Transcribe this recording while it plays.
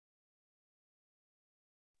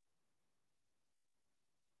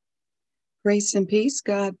Grace and peace.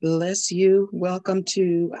 God bless you. Welcome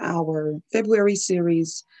to our February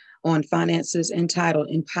series on finances entitled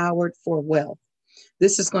Empowered for Wealth.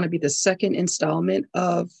 This is going to be the second installment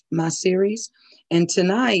of my series. And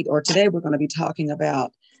tonight or today, we're going to be talking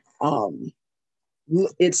about um,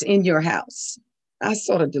 it's in your house. I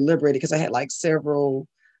sort of deliberated because I had like several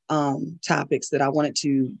topics that I wanted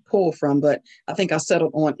to pull from, but I think I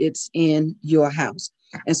settled on it's in your house.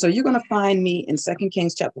 And so you're going to find me in Second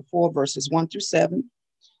Kings chapter 4, verses 1 through 7.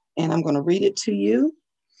 And I'm going to read it to you.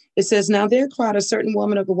 It says, Now there cried a certain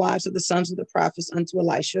woman of the wives of the sons of the prophets unto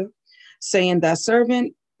Elisha, saying, Thy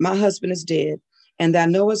servant, my husband, is dead, and thou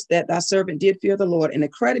knowest that thy servant did fear the Lord, and a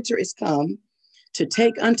creditor is come to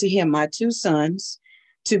take unto him my two sons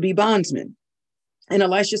to be bondsmen. And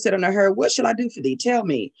Elisha said unto her, What shall I do for thee? Tell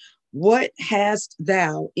me, what hast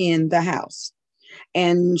thou in the house?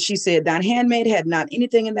 And she said, Thine handmaid had not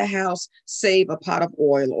anything in the house save a pot of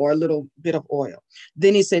oil or a little bit of oil.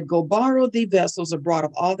 Then he said, Go borrow thee vessels abroad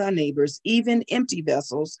of all thy neighbors, even empty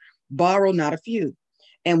vessels, borrow not a few.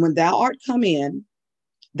 And when thou art come in,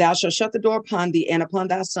 thou shalt shut the door upon thee and upon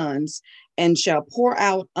thy sons, and shall pour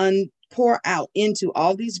out into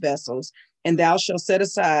all these vessels, and thou shalt set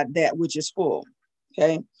aside that which is full.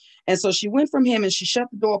 Okay. And so she went from him and she shut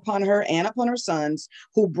the door upon her and upon her sons,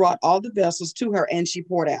 who brought all the vessels to her, and she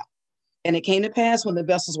poured out. And it came to pass when the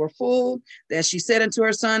vessels were full that she said unto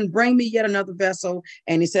her son, Bring me yet another vessel.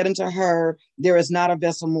 And he said unto her, There is not a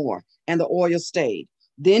vessel more. And the oil stayed.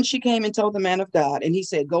 Then she came and told the man of God, and he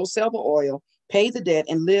said, Go sell the oil, pay the debt,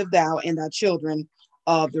 and live thou and thy children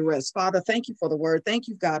of the rest. Father, thank you for the word. Thank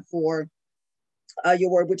you, God, for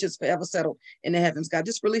your word, which is forever settled in the heavens. God,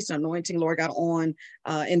 just release an anointing, Lord God, on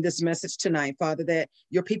in this message tonight, Father, that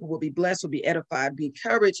your people will be blessed, will be edified, be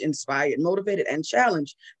encouraged, inspired, motivated, and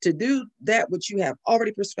challenged to do that which you have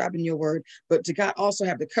already prescribed in your word, but to God also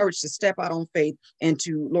have the courage to step out on faith and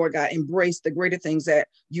to, Lord God, embrace the greater things that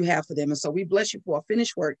you have for them. And so we bless you for a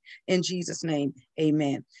finished work in Jesus' name.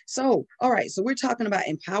 Amen. So, all right. So we're talking about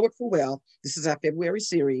Empowered for Wealth. This is our February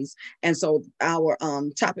series. And so our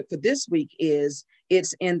topic for this week is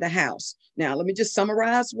it's in the house. Now, let me just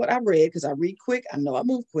summarize what I read because I read quick. I know I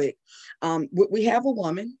move quick. We have a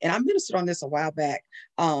woman, and I ministered on this a while back,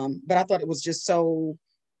 but I thought it was just so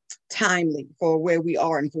timely for where we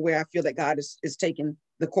are and for where I feel that God is taking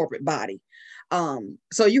the corporate body.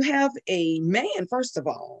 So you have a man, first of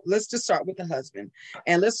all. Let's just start with the husband.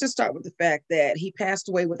 And let's just start with the fact that he passed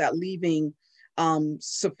away without leaving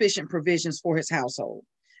sufficient provisions for his household.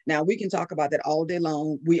 Now, we can talk about that all day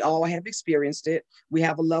long. We all have experienced it. We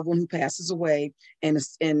have a loved one who passes away and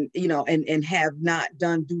have not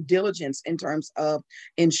done due diligence in terms of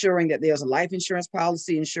ensuring that there's a life insurance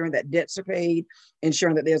policy, ensuring that debts are paid,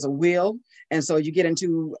 ensuring that there's a will. And so you get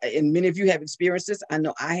into, and many of you have experienced this. I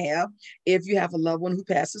know I have. If you have a loved one who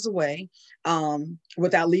passes away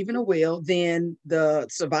without leaving a will, then the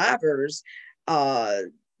survivors,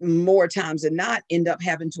 more times than not, end up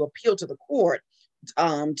having to appeal to the court,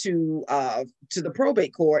 to the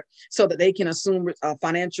probate court, so that they can assume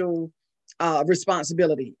financial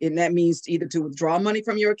responsibility. And that means either to withdraw money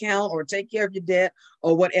from your account or take care of your debt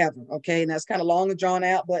or whatever. Okay. And that's kind of long and drawn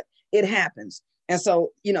out, but it happens. And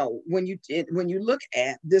so, when you look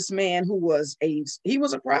at this man he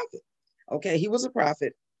was a prophet. Okay. He was a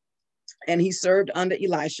prophet and he served under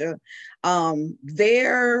Elisha.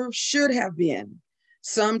 There should have been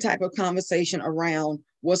some type of conversation around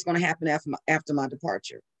what's going to happen after my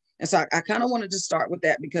departure. And so I kind of wanted to start with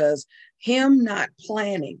that, because him not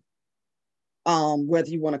planning, whether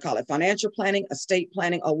you want to call it financial planning, estate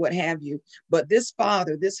planning, or what have you, but this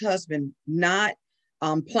father, this husband, not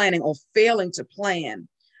planning or failing to plan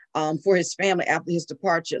for his family after his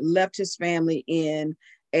departure, left his family in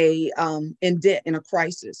debt, in a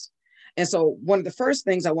crisis. And so one of the first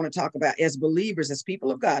things I want to talk about as believers, as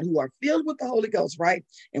people of God who are filled with the Holy Ghost, right?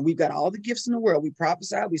 And we've got all the gifts in the world. We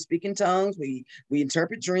prophesy, we speak in tongues, we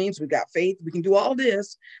interpret dreams, we got faith, we can do all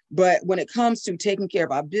this. But when it comes to taking care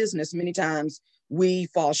of our business, many times we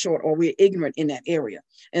fall short or we're ignorant in that area.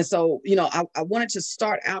 And so, I wanted to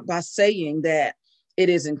start out by saying that it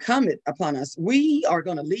is incumbent upon us. We are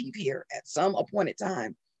going to leave here at some appointed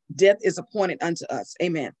time. Death is appointed unto us.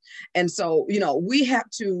 Amen. And so, we have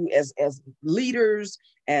to, as leaders,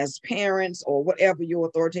 as parents, or whatever your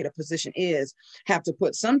authoritative position is, have to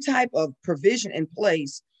put some type of provision in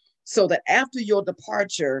place so that after your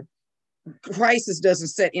departure, crisis doesn't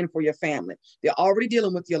set in for your family. They're already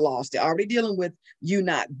dealing with your loss. They're already dealing with you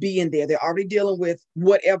not being there. They're already dealing with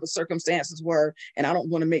whatever circumstances were. And I don't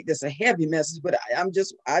want to make this a heavy message, but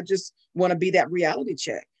I just want to be that reality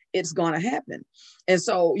check. it's going to happen. And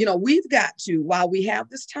so, we've got to, while we have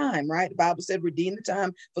this time, right? The Bible said, redeem the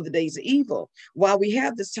time for the days of evil. While we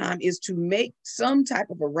have this time is to make some type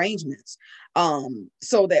of arrangements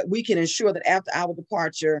so that we can ensure that after our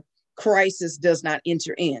departure, crisis does not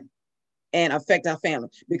enter in and affect our family,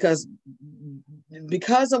 because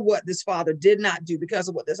of what this father did not do, because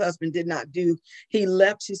of what this husband did not do, he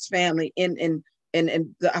left his family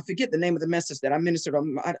I forget the name of the message that I ministered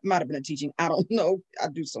on. Might have been a teaching. I don't know. I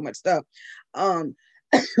do so much stuff. But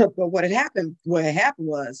what had happened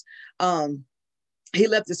was he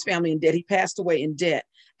left his family in debt. He passed away in debt.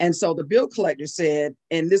 And so the bill collector said,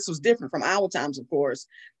 and this was different from our times, of course,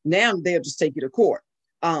 now they'll just take you to court.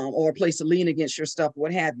 Or place a lien against your stuff,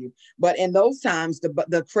 what have you. But in those times,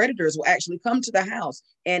 the creditors will actually come to the house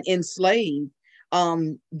and enslave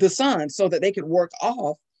the son so that they could work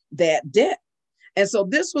off that debt. And so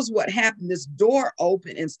this was what happened. This door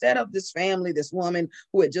opened. Instead of this family, this woman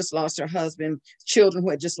who had just lost her husband, children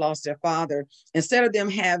who had just lost their father, instead of them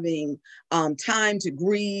having time to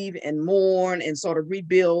grieve and mourn and sort of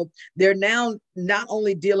rebuild, they're now not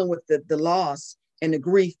only dealing with the loss and the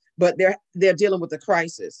grief, but they're dealing with the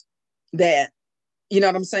crisis that, you know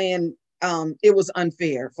what I'm saying? It was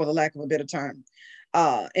unfair, for the lack of a better term.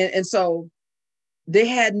 And so they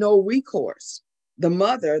had no recourse. The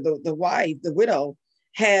mother, the wife, the widow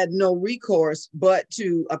had no recourse but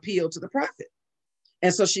to appeal to the prophet.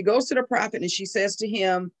 And so she goes to the prophet and she says to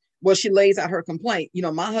him, well, she lays out her complaint.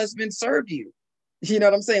 My husband served you. You know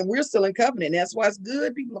what I'm saying? We're still in covenant. And that's why it's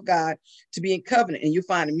good, people of God, to be in covenant. And you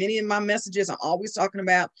find in many of my messages, I'm always talking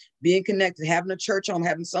about being connected, having a church home,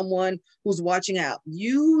 having someone who's watching out.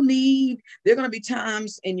 There are going to be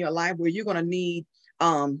times in your life where you're going to need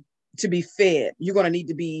to be fed. You're going to need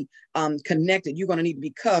to be connected. You're going to need to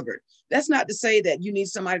be covered. That's not to say that you need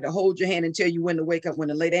somebody to hold your hand and tell you when to wake up, when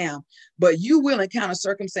to lay down, but you will encounter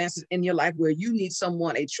circumstances in your life where you need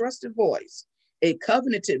someone, a trusted voice, a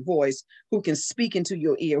covenanted voice who can speak into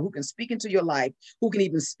your ear, who can speak into your life, who can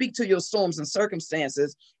even speak to your storms and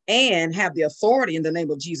circumstances and have the authority in the name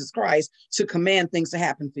of Jesus Christ to command things to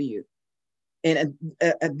happen for you. And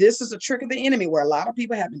this is a trick of the enemy where a lot of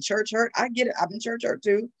people have been church hurt. I get it. I've been church hurt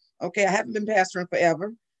too. Okay. I haven't been pastoring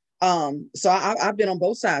forever. So I've been on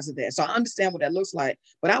both sides of that. So I understand what that looks like,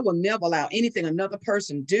 but I will never allow anything another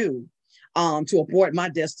person do to abort my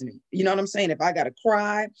destiny. You know what I'm saying? If I got to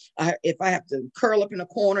cry, if I have to curl up in a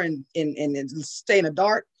corner and stay in the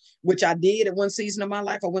dark, which I did at one season of my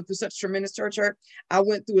life, I went through such tremendous church hurt. I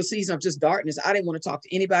went through a season of just darkness. I didn't want to talk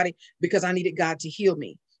to anybody because I needed God to heal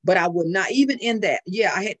me. But I would not, even in that,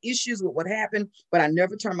 I had issues with what happened, but I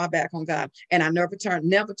never turned my back on God. And I never turned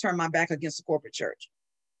my back against the corporate church.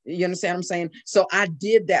 You understand what I'm saying? So I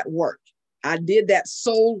did that work. I did that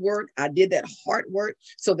soul work. I did that heart work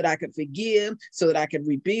so that I could forgive, so that I could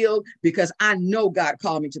rebuild, because I know God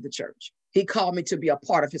called me to the church. He called me to be a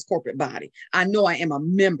part of his corporate body. I know I am a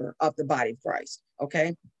member of the body of Christ.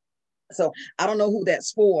 Okay. So I don't know who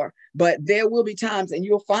that's for, but there will be times, and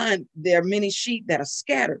you'll find there are many sheep that are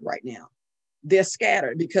scattered right now. They're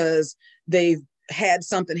scattered because they've had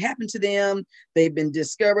something happen to them. They've been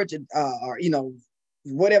discouraged, or,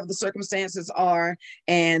 whatever the circumstances are,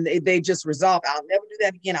 and they just resolve, I'll never do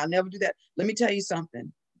that again. I'll never do that. Let me tell you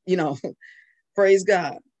something, praise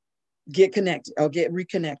God. Get connected or get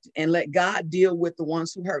reconnected and let God deal with the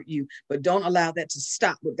ones who hurt you, but don't allow that to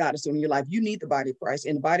stop what God is doing in your life. You need the body of Christ,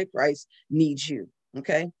 and the body of Christ needs you.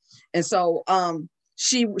 Okay. And so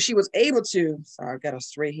she was able to, sorry, I got us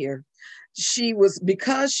straight here.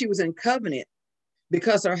 Because she was in covenant,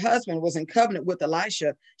 because her husband was in covenant with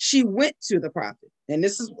Elisha, she went to the prophet. And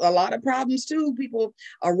this is a lot of problems too. People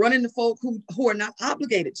are running to folk who are not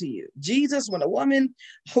obligated to you. Jesus, when a woman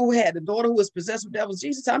who had a daughter who was possessed with devils,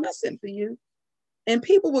 Jesus said, I'm not sent for you. And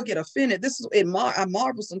people will get offended. I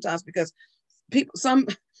marvel sometimes because some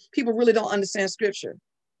people really don't understand scripture.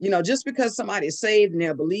 Just because somebody is saved and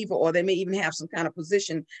they're a believer, or they may even have some kind of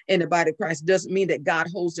position in the body of Christ, doesn't mean that God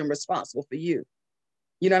holds them responsible for you.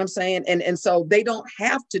 You know what I'm saying? And so they don't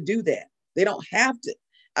have to do that. They don't have to.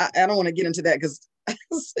 I don't want to get into that because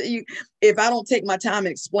if I don't take my time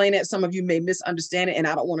and explain it, some of you may misunderstand it, and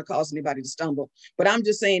I don't want to cause anybody to stumble. But I'm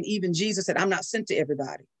just saying, even Jesus said, I'm not sent to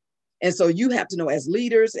everybody. And so you have to know, as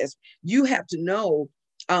leaders, as you have to know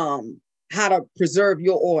how to preserve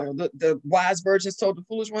your oil. The wise virgins told the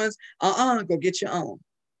foolish ones, go get your own.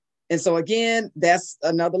 And so again, that's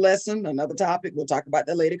another lesson, another topic. We'll talk about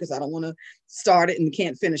that later because I don't want to start it and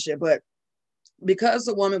can't finish it. But because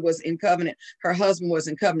the woman was in covenant, her husband was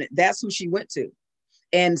in covenant, that's who she went to.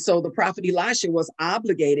 And so the prophet Elisha was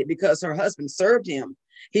obligated, because her husband served him.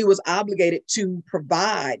 He was obligated to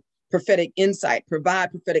provide prophetic insight, provide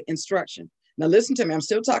prophetic instruction. Now, listen to me. I'm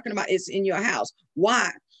still talking about it's in your house. Why?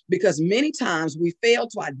 Because many times we fail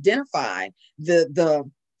to identify the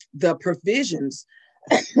provisions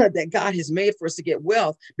that God has made for us to get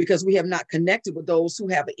wealth because we have not connected with those who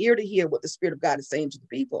have an ear to hear what the Spirit of God is saying to the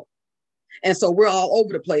people. And so we're all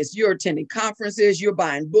over the place. You're attending conferences, you're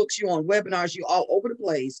buying books, you're on webinars, you're all over the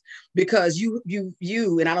place because you,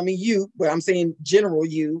 and I don't mean you, but I'm saying general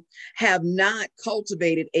you, have not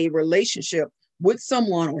cultivated a relationship with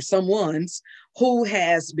someone or someone's who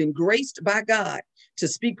has been graced by God to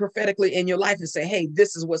speak prophetically in your life and say, hey,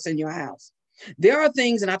 this is what's in your house. There are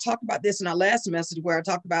things, and I talked about this in our last message where I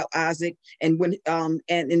talked about Isaac and when and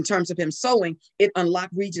in terms of him sowing, it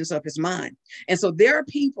unlocked regions of his mind. And so there are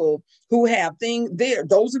people who have things there,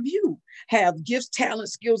 those of you have gifts,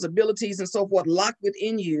 talents, skills, abilities, and so forth locked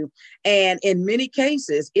within you. And in many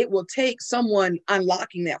cases, it will take someone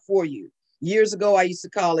unlocking that for you. Years ago, I used to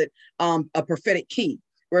call it a prophetic key,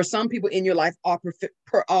 where some people in your life are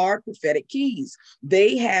prophetic keys.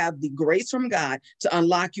 They have the grace from God to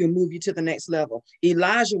unlock you and move you to the next level.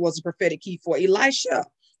 Elijah was a prophetic key for Elisha.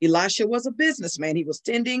 Elisha was a businessman. He was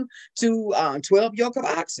tending to 12 yoke of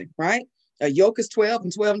oxen, right? A yoke is 12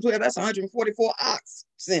 and 12 and 12. That's 144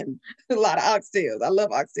 oxen. A lot of oxtails. I love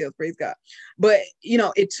oxtails, praise God. But, you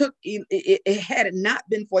know, it had it not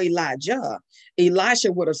been for Elijah,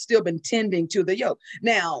 Elisha would have still been tending to the yoke.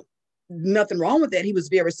 Now, nothing wrong with that. He was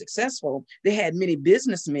very successful. They had many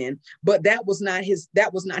businessmen, but that was not his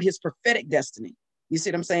prophetic destiny. You see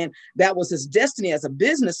what I'm saying? That was his destiny as a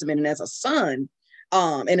businessman and as a son,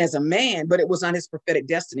 and as a man, but it was not his prophetic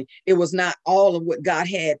destiny. It was not all of what God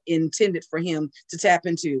had intended for him to tap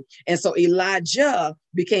into. And so Elijah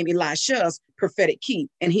became Elisha's prophetic key,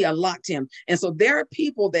 and he unlocked him. And so there are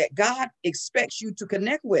people that God expects you to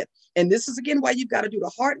connect with. And this is, again, why you've got to do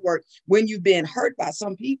the hard work when you've been hurt by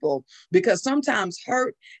some people, because sometimes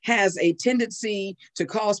hurt has a tendency to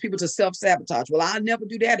cause people to self-sabotage. Well, I'll never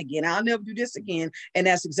do that again. I'll never do this again. And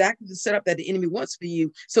that's exactly the setup that the enemy wants for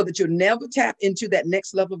you, so that you'll never tap into that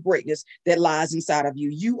next level of greatness that lies inside of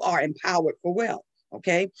you. You are empowered for wealth.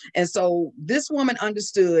 Okay. And so this woman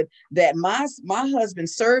understood that my husband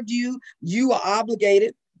served you. You are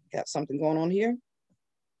obligated. Got something going on here.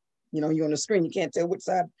 You know, you're on the screen. You can't tell which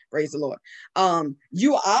side. Praise the Lord.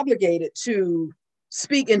 You are obligated to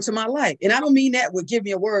speak into my life. And I don't mean that would give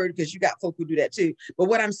me a word, because you got folk who do that too. But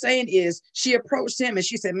what I'm saying is, she approached him and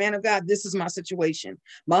she said, man of God, this is my situation.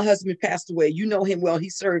 My husband passed away. You know him well. He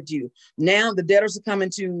served you. Now the debtors are coming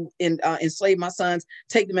to enslave my sons,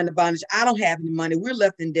 take them into bondage. I don't have any money. We're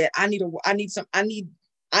left in debt. I need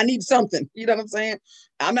something. You know what I'm saying?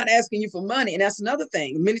 I'm not asking you for money. And that's another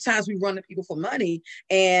thing. Many times we run to people for money,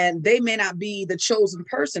 and they may not be the chosen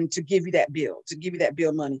person to give you that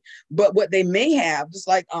bill money. But what they may have, just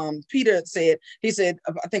like Peter said, he said,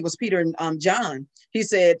 I think it was Peter and John, he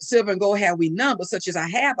said, silver and gold have we none, but such as I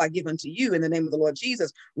have, I give unto you in the name of the Lord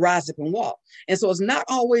Jesus, rise up and walk. And so it's not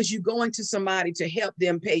always you going to somebody to help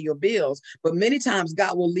them pay your bills, but many times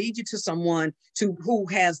God will lead you to someone who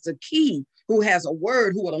has the key, who has a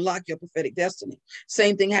word, who will unlock your prophetic destiny.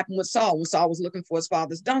 Same thing happened with Saul when Saul was looking for his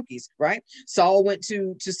father's donkeys, right? Saul went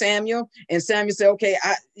to Samuel, and Samuel said, okay,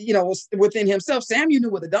 within himself, Samuel knew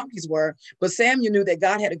where the donkeys were, but Samuel knew that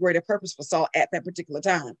God had a greater purpose for Saul at that particular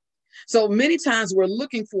time. So many times we're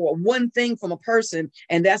looking for one thing from a person,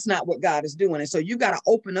 and that's not what God is doing. And so you got to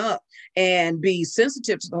open up and be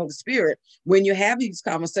sensitive to the Holy Spirit when you have these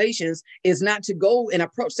conversations, is not to go and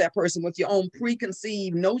approach that person with your own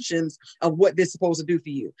preconceived notions of what they're supposed to do for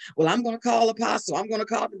you. Well, I'm going to call apostle. I'm going to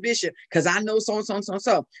call the bishop because I know so and so and so and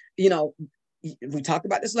so. You know, we talked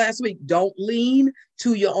about this last week. Don't lean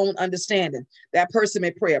to your own understanding. That person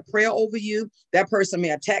may pray a prayer over you. That person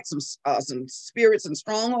may attack some spirits and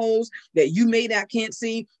strongholds that you can't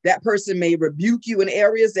see. That person may rebuke you in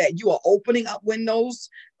areas that you are opening up windows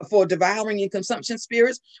for devouring and consumption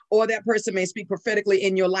spirits, or that person may speak prophetically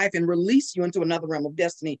in your life and release you into another realm of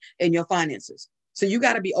destiny in your finances. So you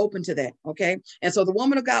got to be open to that, okay? And so the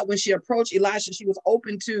woman of God, when she approached Elisha, she was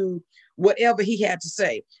open to whatever he had to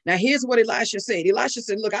say. Now, here's what Elisha said. Elisha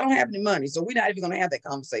said, look, I don't have any money, so we're not even going to have that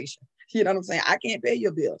conversation. You know what I'm saying? I can't pay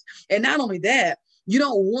your bills. And not only that, you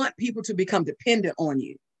don't want people to become dependent on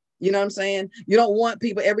you. You know what I'm saying? You don't want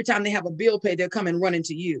people, every time they have a bill paid, they'll come and run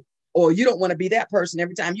into you. Or you don't want to be that person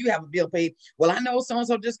every time you have a bill paid. Well, I know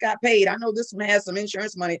so-and-so just got paid. I know this one has some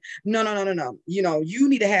insurance money. No. You know, you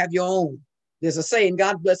need to have your own. There's a saying,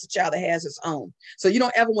 God bless the child that has his own. So you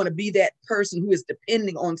don't ever want to be that person who is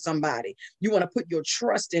depending on somebody. You want to put your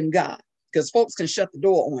trust in God, because folks can shut the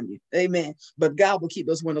door on you. Amen. But God will keep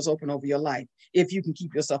those windows open over your life if you can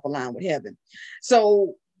keep yourself aligned with heaven.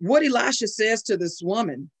 So what Elisha says to this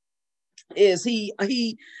woman is he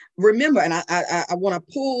remember, and I want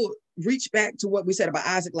to reach back to what we said about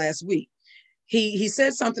Isaac last week. He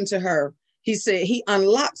said something to her. He said he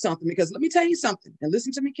unlocked something, because let me tell you something, and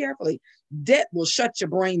listen to me carefully. Debt will shut your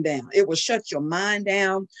brain down. It will shut your mind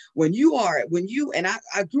down. And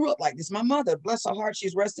I grew up like this. My mother, bless her heart,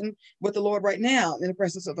 she's resting with the Lord right now in the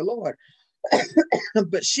presence of the Lord.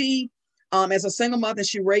 But she, as a single mother,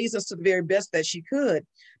 she raised us to the very best that she could.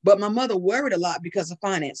 But my mother worried a lot because of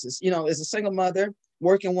finances. As a single mother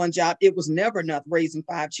working one job, it was never enough raising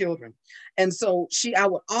 5 children. And so I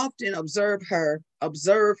would often observe her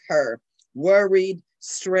worried,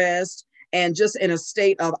 stressed, and just in a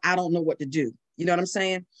state of, I don't know what to do. You know what I'm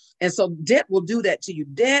saying? And so debt will do that to you.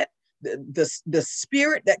 Debt, the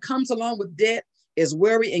spirit that comes along with debt is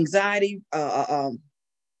worry, anxiety,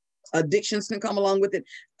 addictions can come along with it.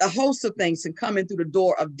 A host of things can come in through the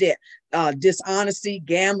door of debt, dishonesty,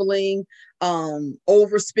 gambling,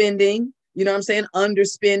 overspending, you know what I'm saying?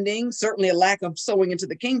 Underspending, certainly a lack of sowing into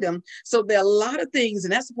the kingdom. So there are a lot of things,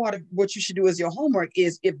 and that's the part of what you should do as your homework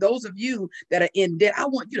is, if those of you that are in debt, I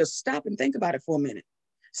want you to stop and think about it for a minute.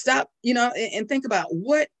 Stop, and think about,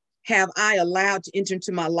 what have I allowed to enter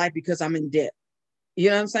into my life because I'm in debt? You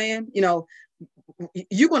know what I'm saying?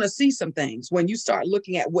 You're going to see some things when you start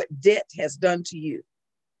looking at what debt has done to you.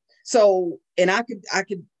 So, and I could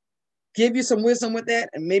give you some wisdom with that,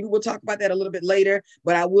 and maybe we'll talk about that a little bit later,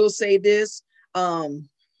 but I will say this,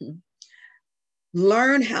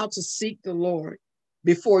 learn how to seek the Lord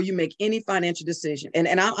before you make any financial decision.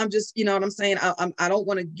 And I'm just, you know what I'm saying? I don't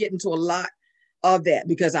want to get into a lot of that,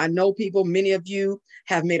 because I know people, many of you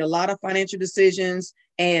have made a lot of financial decisions.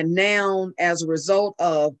 And now, as a result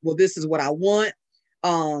of, well, this is what I want,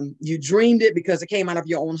 you dreamed it because it came out of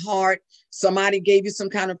your own heart. Somebody gave you some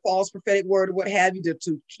kind of false prophetic word or what have you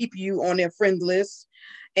to keep you on their friend list,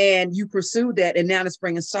 and you pursued that, and now it's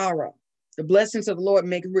bringing sorrow. The blessings of the Lord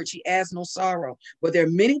make rich, he adds no sorrow. But there are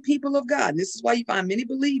many people of God, and this is why you find many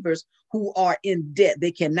believers who are in debt.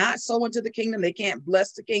 They cannot sow into the kingdom. They can't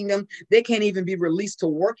bless the kingdom. They can't even be released to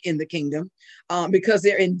work in the kingdom because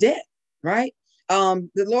they're in debt, right?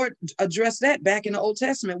 The Lord addressed that back in the Old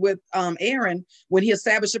Testament with Aaron when he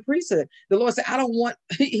established a priesthood. The Lord said, I don't want,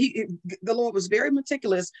 the Lord was very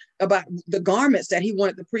meticulous about the garments that he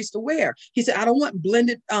wanted the priest to wear. He said, I don't want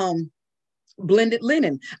blended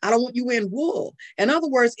linen. I don't want you wearing wool. In other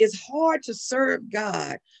words, it's hard to serve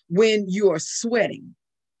God when you are sweating.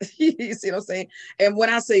 You see what I'm saying? And when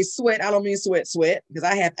I say sweat, I don't mean sweat, because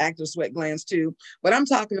I have active sweat glands too. But I'm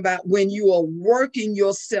talking about when you are working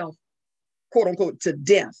yourself, quote unquote, to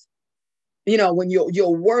death. When you're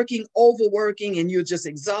working, overworking, and you're just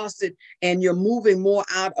exhausted, and you're moving more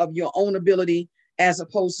out of your own ability as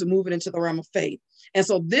opposed to moving into the realm of faith. And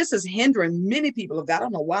so this is hindering many people of God. I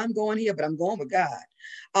don't know why I'm going here, but I'm going with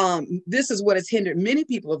God. This is what has hindered many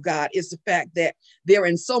people of God, is the fact that they're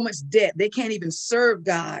in so much debt, they can't even serve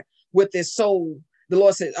God with their soul. The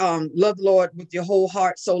Lord said, love the Lord with your whole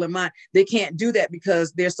heart, soul, and mind. They can't do that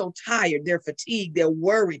because they're so tired, they're fatigued, they're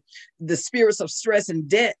worried. The spirits of stress and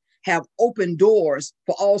debt have opened doors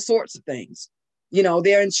for all sorts of things.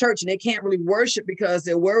 They're in church and they can't really worship because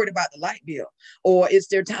they're worried about the light bill, or it's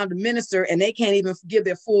their time to minister and they can't even give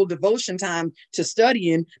their full devotion time to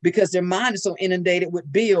studying because their mind is so inundated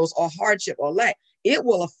with bills or hardship or lack. It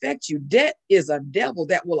will affect you. Debt is a devil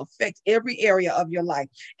that will affect every area of your life.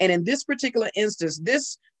 And in this particular instance,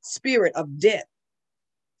 this spirit of debt,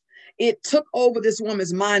 it took over this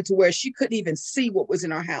woman's mind to where she couldn't even see what was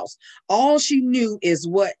in her house. All she knew is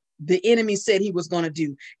what the enemy said he was going to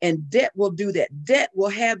do. And debt will do that. Debt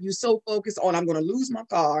will have you so focused on, I'm going to lose my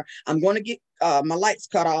car. I'm going to get my lights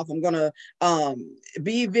cut off. I'm going to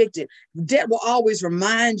be evicted. Debt will always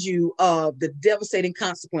remind you of the devastating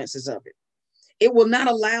consequences of it. It will not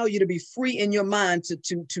allow you to be free in your mind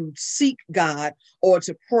to seek God or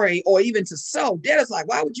to pray or even to sow. Debt is like,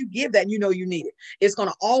 why would you give that? You know you need it. It's going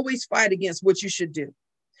to always fight against what you should do.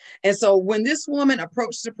 And so when this woman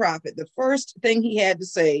approached the prophet, the first thing he had to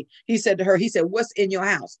say, he said to her, he said, what's in your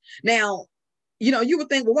house? Now, you would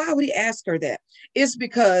think, well, why would he ask her that? It's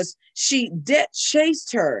because debt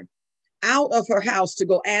chased her out of her house to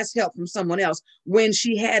go ask help from someone else when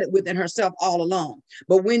she had it within herself all along.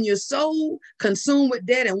 But when you're so consumed with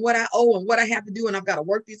debt and what I owe and what I have to do, and I've got to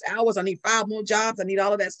work these hours, I need 5 more jobs, I need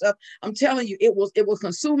all of that stuff. I'm telling you, it will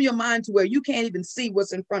consume your mind to where you can't even see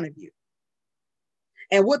what's in front of you.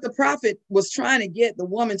 And what the prophet was trying to get the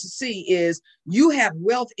woman to see is, you have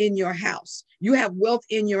wealth in your house. You have wealth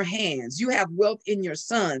in your hands. You have wealth in your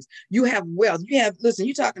sons. You have wealth. Listen,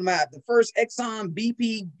 you're talking about the first Exxon,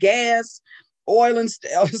 BP, gas, oil and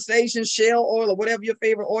station, Shell Oil, or whatever your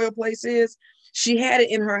favorite oil place is. She had it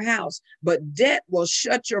in her house, but debt will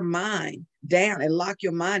shut your mind down and lock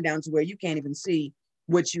your mind down to where you can't even see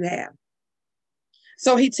what you have.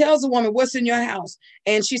 So he tells the woman, what's in your house?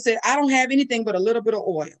 And she said, I don't have anything but a little bit of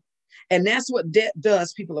oil. And that's what debt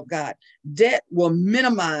does, people of God. Debt will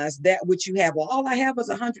minimize that which you have. Well, all I have is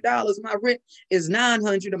 $100. My rent is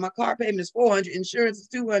 $900, and my car payment is $400. Insurance is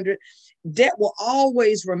 $200. Debt will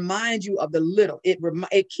always remind you of the little.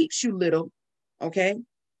 It keeps you little, okay?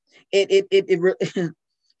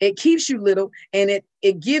 It keeps you little, and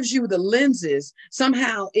it gives you the lenses.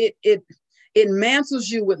 Somehow it mantles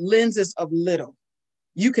you with lenses of little.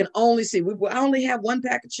 You can only see. I only have one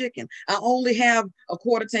pack of chicken. I only have a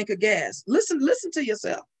quarter tank of gas. Listen to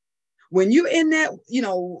yourself. When you're in that,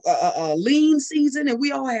 lean season, and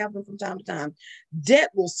we all have them from time to time, debt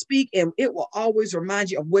will speak, and it will always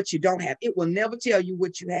remind you of what you don't have. It will never tell you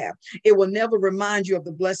what you have. It will never remind you of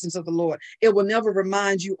the blessings of the Lord. It will never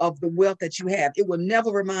remind you of the wealth that you have. It will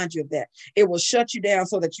never remind you of that. It will shut you down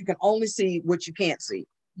so that you can only see what you can't see.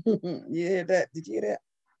 You hear that? Did you hear that?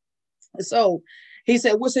 So he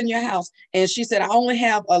said, what's in your house? And she said, I only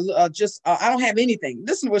have I don't have anything.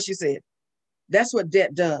 Listen to what she said. That's what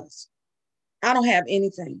debt does. I don't have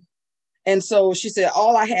anything. And so she said,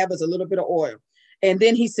 all I have is a little bit of oil. And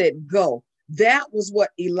then he said, go. That was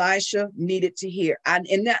what Elisha needed to hear.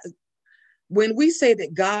 And that, when we say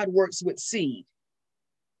that God works with seed,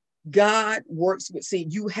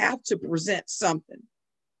 you have to present something.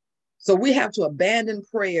 So we have to abandon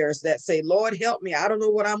prayers that say, Lord, help me. I don't know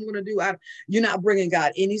what I'm going to do. You're not bringing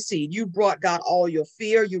God any seed. You brought God all your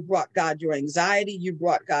fear. You brought God your anxiety. You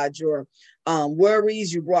brought God your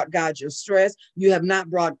worries. You brought God your stress. You have not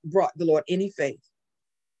brought the Lord any faith.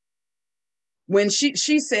 When she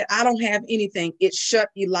said, I don't have anything, it shut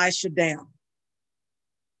Elisha down.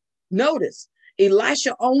 Notice,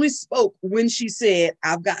 Elisha only spoke when she said,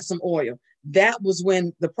 I've got some oil. That was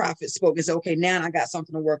when the prophet spoke and said, okay, now I got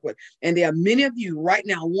something to work with. And there are many of you right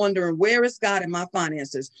now wondering, where is God in my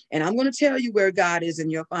finances? And I'm going to tell you where God is in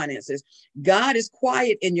your finances. God is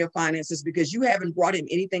quiet in your finances because you haven't brought him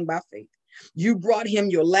anything by faith. You brought him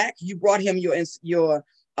your lack. You brought him your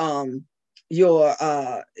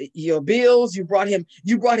bills. You brought him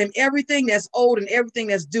everything that's owed and everything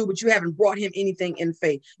that's due, but you haven't brought him anything in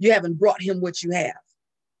faith. You haven't brought him what you have.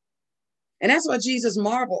 And that's why Jesus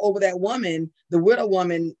marveled over that woman, the widow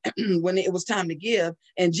woman, when it was time to give.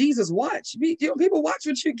 And Jesus watched. People watch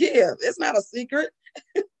what you give. It's not a secret.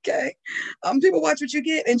 Okay. People watch what you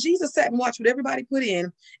get. And Jesus sat and watched what everybody put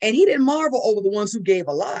in. And he didn't marvel over the ones who gave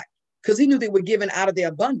a lot because he knew they were given out of their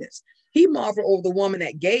abundance. He marveled over the woman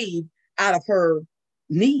that gave out of her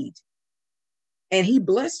need. And he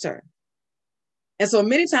blessed her. And so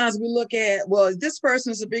many times we look at, well, this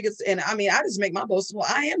person is the biggest. And I just make my boast. Well,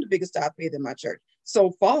 I am the biggest tithe payer in my church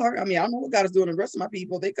so far. I don't know what God is doing to the rest of my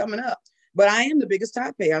people. They're coming up. But I am the biggest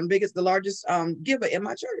tithe payer. I'm the largest giver in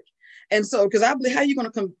my church. And so, because I believe, how are you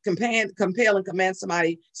going to compel and command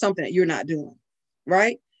somebody something that you're not doing?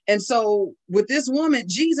 Right. And so with this woman,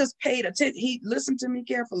 Jesus paid attention. He listened to me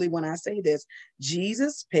carefully when I say this.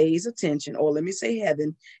 Jesus pays attention, or let me say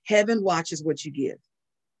heaven. Heaven watches what you give.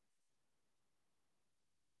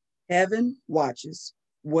 Heaven watches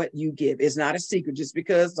what you give. It's not a secret. Just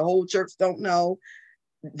because the whole church don't know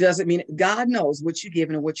doesn't mean it. God knows what you're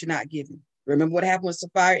giving and what you're not giving. Remember what happened with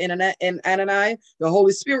Sapphira and Ananias? The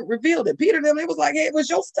Holy Spirit revealed it. Peter, it was like, hey, it was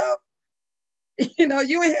your stuff.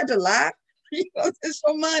 You ain't had to lie. It's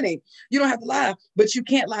your money. You don't have to lie, but you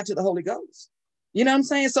can't lie to the Holy Ghost. You know what I'm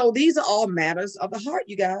saying? So these are all matters of the heart,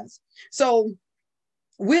 you guys. So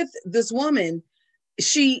with this woman,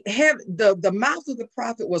 she had the mouth of the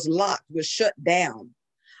prophet was locked, was shut down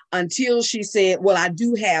until she said, well, I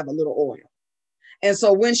do have a little oil. And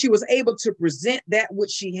so when she was able to present that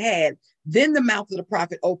which she had, then the mouth of the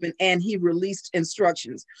prophet opened and he released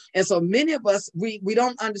instructions. And so many of us, we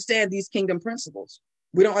don't understand these kingdom principles.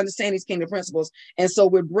 We don't understand these kingdom principles. And so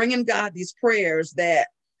we're bringing God these prayers that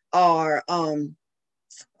are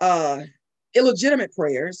illegitimate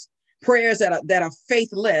prayers that are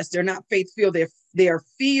faithless. They're not faith-filled. They're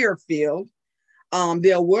fear-filled.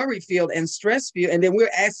 They're worry-filled and stress-filled. And then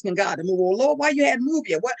we're asking God to move. Well, Lord, why you hadn't moved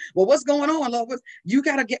yet? What's going on, Lord? You've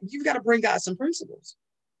got to bring God some principles.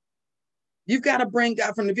 You've got to bring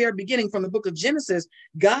God from the very beginning, from the book of Genesis.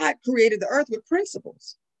 God created the earth with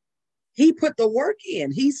principles. He put the work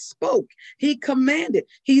in. He spoke. He commanded.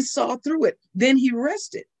 He saw through it. Then he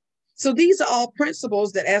rested. So these are all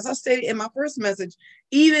principles that, as I stated in my first message,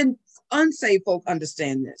 even unsaved folk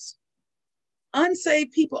understand this.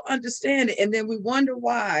 Unsaved people understand it. And then we wonder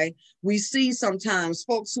why we see sometimes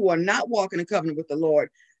folks who are not walking in covenant with the Lord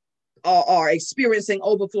are experiencing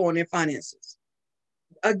overflow in their finances.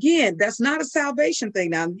 Again, that's not a salvation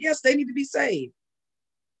thing. Now, yes, they need to be saved.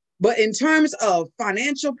 But in terms of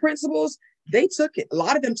financial principles, they took it. A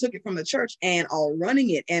lot of them took it from the church and are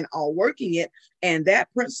running it and are working it. And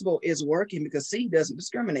that principle is working because seed doesn't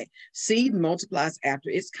discriminate. Seed multiplies after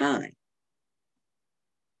its kind.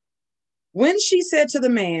 When she said to the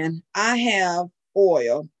man, I have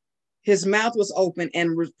oil, his mouth was open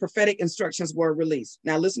and prophetic instructions were released.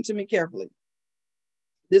 Now listen to me carefully.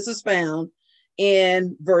 This is found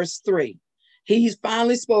in verse 3. He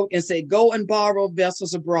finally spoke and said, go and borrow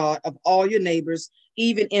vessels abroad of all your neighbors,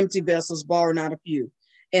 even empty vessels, borrow not a few.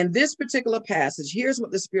 In this particular passage, here's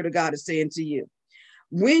what the Spirit of God is saying to you.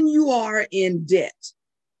 When you are in debt,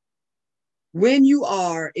 when you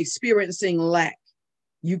are experiencing lack,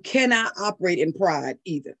 you cannot operate in pride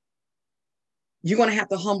either. You're going to have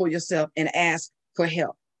to humble yourself and ask for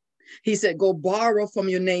help. He said, go borrow from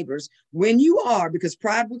your neighbors when you are, because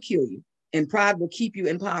pride will kill you and pride will keep you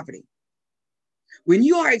in poverty. When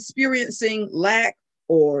you are experiencing lack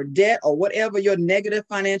or debt or whatever your negative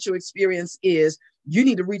financial experience is, you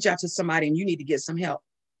need to reach out to somebody and you need to get some help.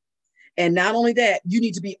 And not only that, you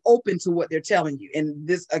need to be open to what they're telling you. And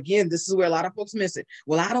this, again, this is where a lot of folks miss it.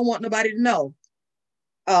 Well, I don't want nobody to know.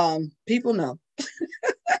 People know.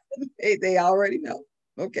 they already know.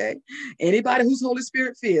 Okay. Anybody who's Holy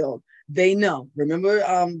Spirit filled, they know.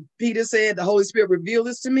 Remember, Peter said, the Holy Spirit revealed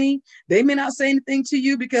this to me. They may not say anything to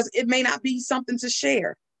you because it may not be something to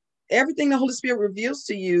share. Everything the Holy Spirit reveals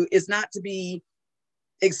to you is not to be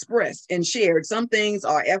expressed and shared. Some things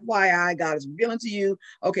are FYI, God is revealing to you.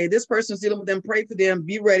 Okay, this person's dealing with them, pray for them,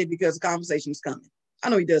 be ready because the conversation is coming. I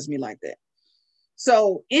know he does me like that.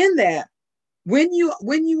 So in that, when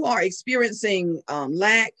you are experiencing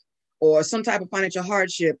lack or some type of financial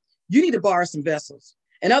hardship, you need to borrow some vessels.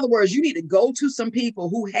 In other words, you need to go to some people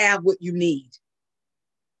who have what you need.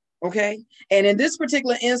 Okay. And in this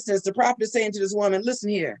particular instance, the prophet is saying to this woman,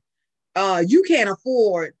 listen here, you can't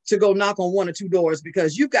afford to go knock on one or two doors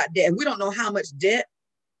because you've got debt. And we don't know how much debt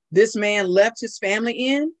this man left his family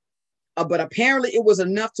in, but apparently it was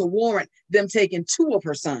enough to warrant them taking two of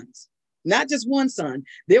her sons, not just one son.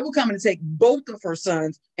 They were coming to take both of her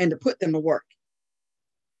sons and to put them to work.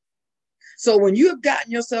 So when you have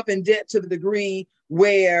gotten yourself in debt to the degree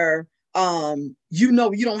where you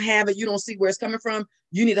know you don't have it, you don't see where it's coming from,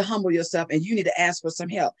 you need to humble yourself and you need to ask for some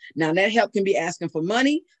help. Now that help can be asking for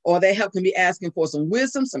money, or that help can be asking for some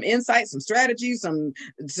wisdom, some insight, some strategies,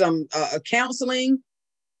 some counseling,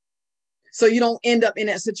 so you don't end up in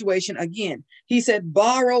that situation again. He said,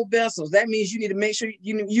 borrow vessels. That means you need to make sure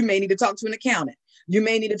you may need to talk to an accountant. You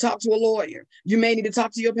may need to talk to a lawyer. You may need to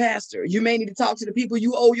talk to your pastor. You may need to talk to the people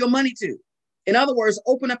you owe your money to. In other words,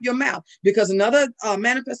 open up your mouth, because another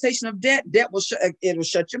manifestation of debt will it'll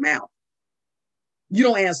shut your mouth. You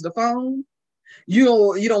don't answer the phone. You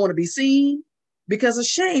don't want to be seen because of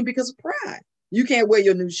shame, because of pride. You can't wear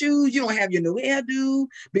your new shoes. You don't have your new hairdo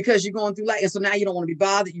because you're going through life. And so now you don't want to be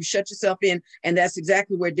bothered. You shut yourself in. And that's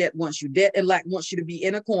exactly where debt wants you. Debt and lack wants you to be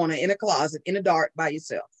in a corner, in a closet, in the dark by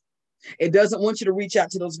yourself. It doesn't want you to reach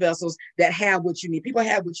out to those vessels that have what you need. People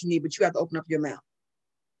have what you need, but you have to open up your mouth.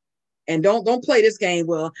 And don't play this game.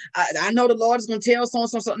 Well, I know the Lord is going to tell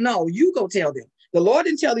so. No, you go tell them. The Lord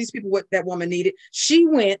didn't tell these people what that woman needed. She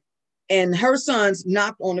went and her sons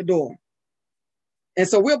knocked on the door. And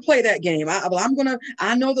so we'll play that game.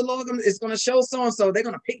 I know the Lord is going to show so-and-so. They're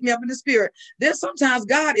going to pick me up in the spirit. Then sometimes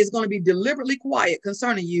God is going to be deliberately quiet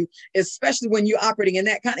concerning you, especially when you're operating in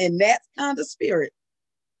that kind of spirit,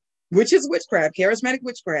 which is witchcraft, charismatic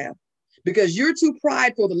witchcraft, because you're too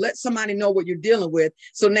prideful to let somebody know what you're dealing with.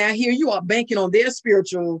 So now here you are banking on their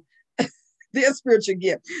spiritual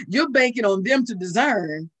gift. You're banking on them to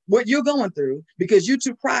discern what you're going through because you're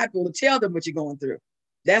too prideful to tell them what you're going through.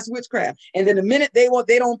 That's witchcraft. And then the minute they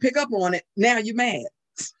don't pick up on it, now you're mad.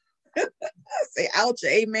 Say, ouch,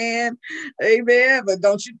 amen, amen. But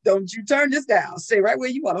don't you turn this down. Stay right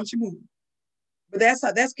where you are. Don't you move. But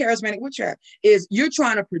that's charismatic witchcraft. Is you're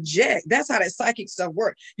trying to project. That's how that psychic stuff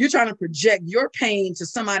works. You're trying to project your pain to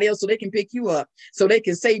somebody else so they can pick you up, so they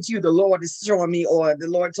can say to you, the Lord is showing me, or the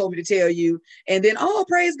Lord told me to tell you. And then, oh,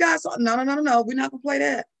 praise God. So no. We're not gonna play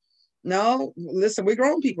that. No, listen, we're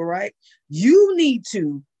grown people, right? You need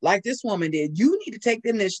to, like this woman did, you need to take the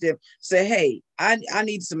initiative, say, hey, I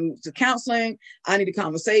need some counseling. I need a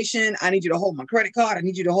conversation. I need you to hold my credit card. I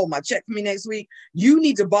need you to hold my check for me next week. You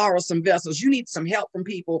need to borrow some vessels. You need some help from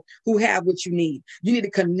people who have what you need. You need to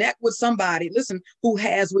connect with somebody, listen, who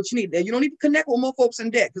has what you need. You don't need to connect with more folks in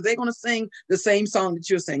debt because they're going to sing the same song that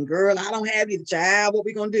you're saying. Girl, I don't have either, child. What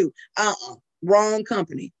we going to do? Wrong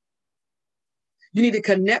company. You need to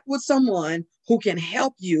connect with someone who can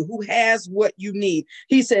help you, who has what you need.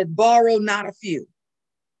 He said, borrow not a few.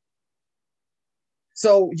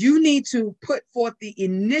 So you need to put forth the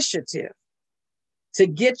initiative to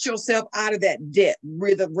get yourself out of that debt,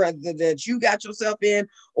 whether that you got yourself in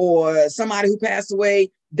or somebody who passed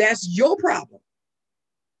away. That's your problem.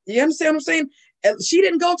 You understand what I'm saying? She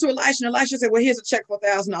didn't go to Elisha and Elisha said, well, here's a check for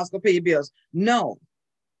 $1,000, go pay your bills. No.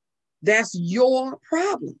 That's your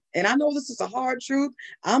problem. And I know this is a hard truth.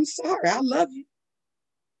 I'm sorry. I love you.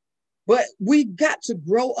 But we've got to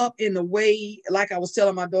grow up in the way, like I was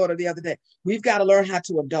telling my daughter the other day, we've got to learn how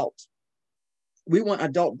to adult. We want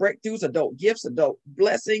adult breakthroughs, adult gifts, adult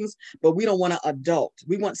blessings, but we don't want to adult.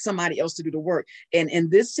 We want somebody else to do the work. And in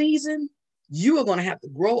this season, you are going to have to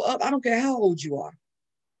grow up. I don't care how old you are.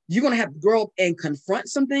 You're going to have to grow up and confront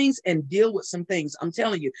some things and deal with some things. I'm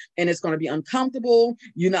telling you. And it's going to be uncomfortable.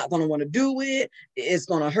 You're not going to want to do it. It's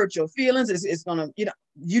going to hurt your feelings. It's going to,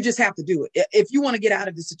 you just have to do it if you want to get out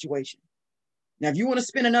of the situation. Now, if you want to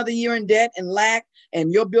spend another year in debt and lack,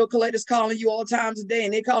 and your bill collector's calling you all times a day,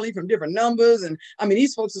 and they call you from different numbers, and I mean,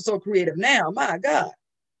 these folks are so creative now. My God,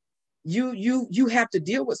 you have to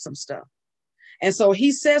deal with some stuff. And so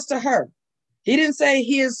he says to her, he didn't say,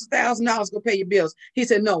 here's $1,000, go pay your bills. He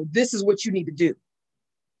said, no, this is what you need to do.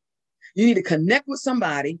 You need to connect with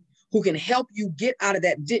somebody who can help you get out of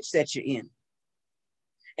that ditch that you're in.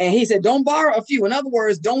 And he said, don't borrow a few. In other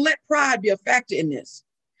words, don't let pride be a factor in this.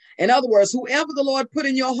 In other words, whoever the Lord put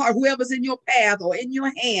in your heart, whoever's in your path or in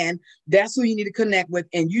your hand, that's who you need to connect with.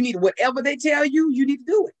 And you need, whatever they tell you, you need to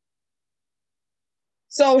do it.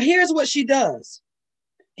 So here's what she does.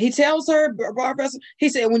 He tells her, Barbara, he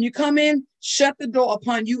said, when you come in, shut the door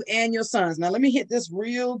upon you and your sons. Now, let me hit this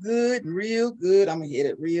real good, real good. I'm going to hit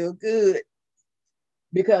it real good.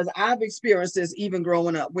 Because I've experienced this even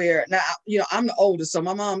growing up where now, I'm the oldest. So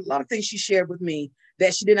my mom, a lot of things she shared with me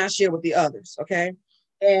that she did not share with the others. Okay.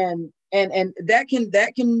 And that can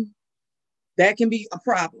be a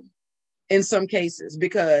problem in some cases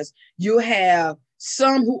because you have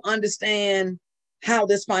some who understand how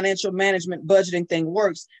this financial management budgeting thing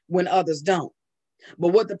works when others don't. But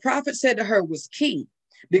what the prophet said to her was key,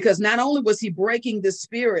 because not only was he breaking the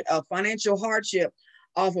spirit of financial hardship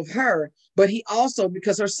off of her, but he also,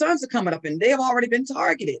 because her sons are coming up and they have already been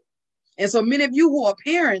targeted. And so many of you who are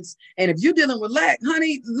parents, and if you're dealing with lack,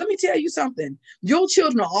 honey, let me tell you something. Your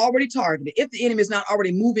children are already targeted if the enemy is not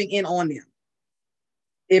already moving in on them.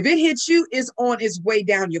 If it hits you, it's on its way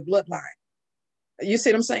down your bloodline. You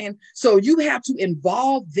see what I'm saying? So you have to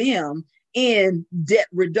involve them in debt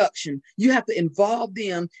reduction. You have to involve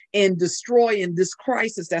them in destroying this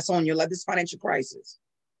crisis that's on your life, this financial crisis,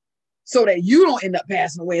 so that you don't end up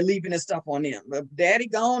passing away and leaving this stuff on them. But daddy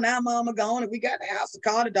gone, now mama gone, and we got the house, the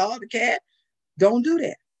car, the dog, the cat. Don't do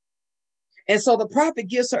that. And so the prophet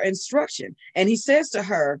gives her instruction, and he says to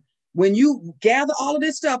her, when you gather all of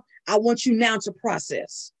this stuff, I want you now to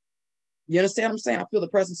process. You understand what I'm saying? I feel the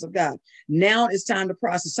presence of God. Now it's time to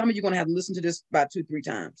process. Some of you are going to have to listen to this about 2-3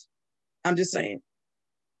 times. I'm just saying.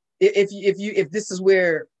 If this is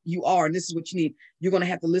where you are and this is what you need, you're going to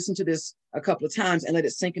have to listen to this a couple of times and let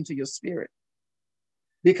it sink into your spirit.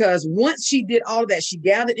 Because once she did all of that, she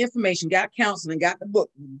gathered information, got counseling, got the book,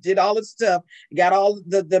 did all the stuff, got all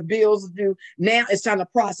the bills to do. Now it's time to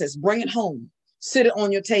process. Bring it home, sit it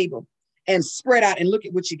on your table, and spread out and look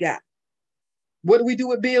at what you got. What do we do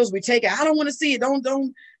with bills? We take it. I don't want to see it. Don't,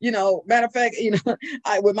 matter of fact,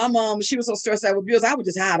 with my mom, she was so stressed out with bills. I would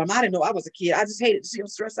just hide them. I didn't know I was a kid. I just hated to see them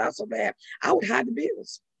stressed out so bad. I would hide the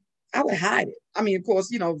bills. I would hide it. I mean, of course,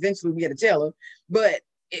 eventually we had to tell her, but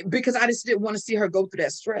because I just didn't want to see her go through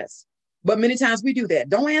that stress. But many times we do that.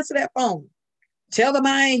 Don't answer that phone. Tell them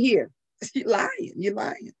I ain't here. You're lying. You're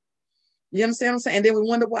lying. You understand what I'm saying? And then we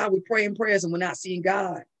wonder why we pray in prayers and we're not seeing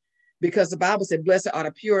God, because the Bible said, blessed are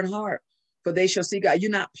the pure in heart, for they shall see God. You're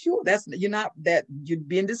not pure. You're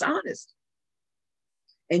being dishonest.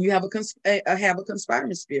 And you have a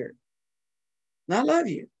conspiring spirit. And I love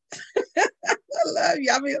you. I love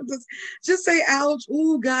you. I mean, just say, ouch.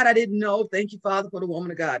 Oh, God, I didn't know. Thank you, Father, for the woman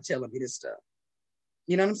of God telling me this stuff.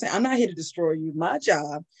 You know what I'm saying? I'm not here to destroy you. My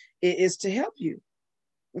job is to help you.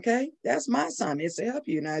 Okay, that's my assignment. It's to help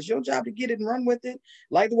you. Now it's your job to get it and run with it.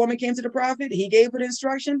 Like the woman came to the prophet, he gave her the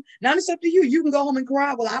instruction. Now it's up to you. You can go home and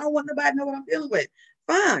cry. Well, I don't want nobody to know what I'm dealing with.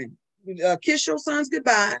 Fine. Kiss your sons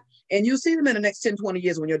goodbye, and you'll see them in the next 10, 20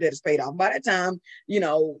 years when your debt is paid off. By that time,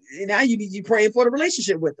 now you praying for the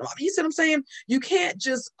relationship with them. You see what I'm saying? You can't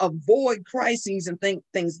just avoid crises and think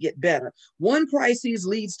things get better. One crisis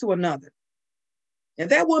leads to another. If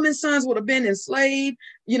that woman's sons would have been enslaved,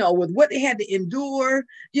 with what they had to endure,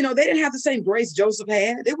 they didn't have the same grace Joseph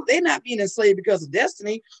had. They're not being enslaved because of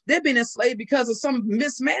destiny. They're being enslaved because of some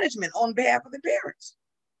mismanagement on behalf of their parents.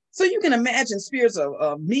 So you can imagine spirits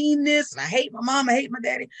of meanness, and I hate my mom, I hate my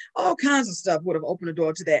daddy, all kinds of stuff would have opened the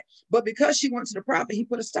door to that. But because she went to the prophet, he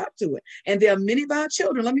put a stop to it. And there are many of our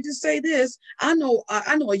children. Let me just say this. I know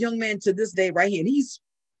a young man to this day right here, and he's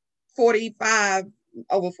 45,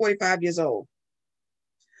 over 45 years old,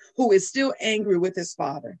 who is still angry with his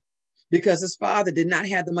father because his father did not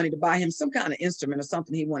have the money to buy him some kind of instrument or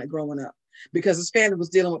something he wanted growing up, because his family was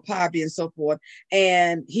dealing with poverty and so forth.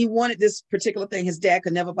 And he wanted this particular thing. His dad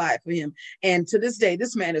could never buy it for him. And to this day,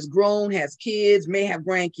 this man is grown, has kids, may have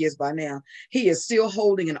grandkids by now. He is still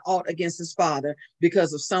holding an alt against his father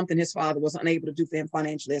because of something his father was unable to do for him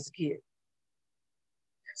financially as a kid.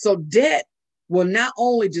 So debt will not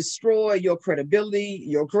only destroy your credibility,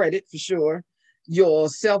 your credit for sure, your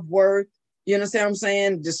self-worth, you understand what I'm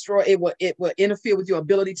saying? Destroy it. Will interfere with your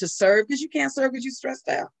ability to serve, because you can't serve because you're stressed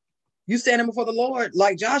out. You standing before the Lord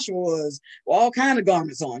like Joshua was, with all kinds of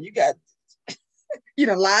garments on. You got,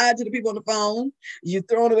 lied to the people on the phone. You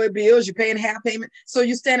throwing away bills. You're paying half payment. So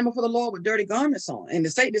you're standing before the Lord with dirty garments on. And the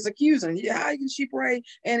Satan is accusing you. How can she pray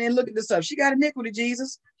and look at this stuff? She got iniquity,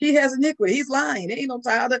 Jesus. He has iniquity. He's lying. There ain't no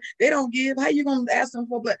tithe. They don't give. How you going to ask them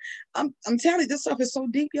for blood? I'm telling you, this stuff is so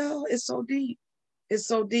deep, y'all. It's so deep. It's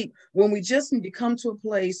so deep. When we just need to come to a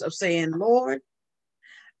place of saying, Lord,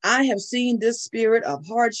 I have seen this spirit of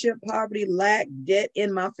hardship, poverty, lack, debt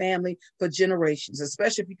in my family for generations,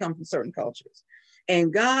 especially if you come from certain cultures.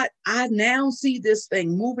 And God, I now see this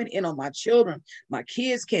thing moving in on my children. My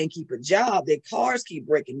kids can't keep a job. Their cars keep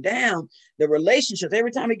breaking down. The relationships,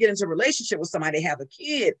 every time they get into a relationship with somebody, they have a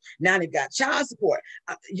kid. Now they've got child support.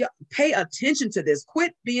 Pay attention to this.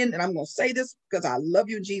 Quit being, and I'm going to say this because I love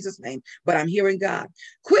you in Jesus' name, but I'm hearing God.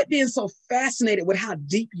 Quit being so fascinated with how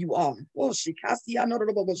deep you are.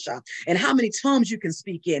 And how many tongues you can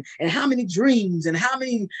speak in, and how many dreams, and how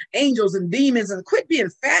many angels and demons, and quit being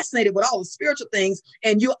fascinated with all the spiritual things,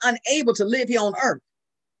 and you're unable to live here on earth.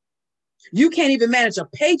 You can't even manage a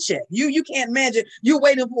paycheck. You can't imagine. You're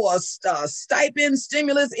waiting for a stipend,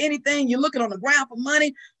 stimulus, anything. You're looking on the ground for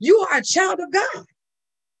money. You are a child of God.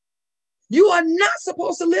 You are not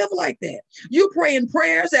supposed to live like that. You praying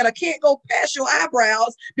prayers that can't go past your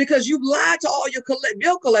eyebrows because you've lied to all your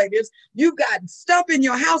bill collectors. You've got stuff in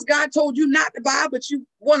your house God told you not to buy, but you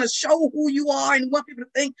want to show who you are and want people to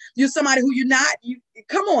think you're somebody who you're not.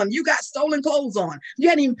 Come on, you got stolen clothes on. You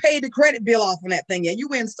hadn't even paid the credit bill off on that thing yet. You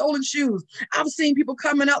wearing stolen shoes. I've seen people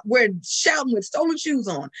coming up shouting with stolen shoes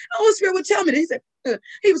on. The Holy Spirit would tell me that.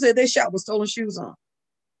 He would say they shout with stolen shoes on.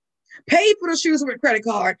 Paid for the shoes with a credit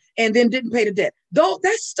card and then didn't pay the debt. Though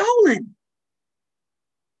that's stolen.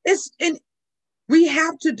 We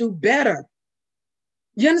have to do better.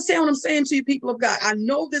 You understand what I'm saying to you, people of God? I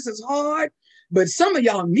know this is hard, but some of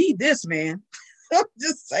y'all need this, man. I'm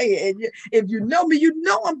just saying. If you know me, you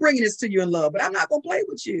know I'm bringing this to you in love, but I'm not going to play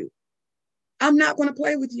with you. I'm not going to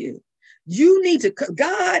play with you. You need to,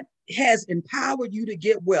 God has empowered you to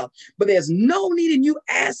get wealth, but there's no need in you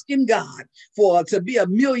asking God to be a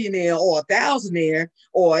millionaire or a thousandaire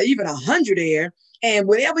or even a hundredaire. And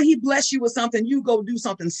whenever he bless you with something, you go do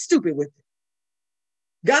something stupid with it.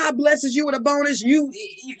 God blesses you with a bonus, you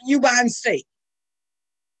buying steak.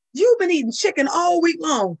 You've been eating chicken all week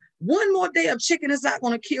long. One more day of chicken is not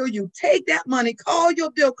going to kill you. Take that money, call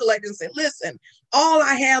your bill collector and say, listen, all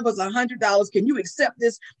I have is $100. Can you accept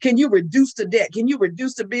this? Can you reduce the debt? Can you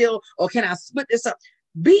reduce the bill? Or can I split this up?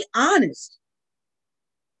 Be honest.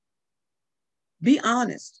 Be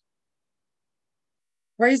honest.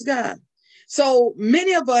 Praise God. So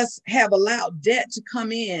many of us have allowed debt to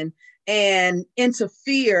come in and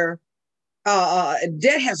interfere.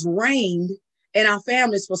 Debt has reigned in our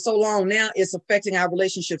families for so long now. It's affecting our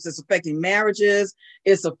relationships. It's affecting marriages.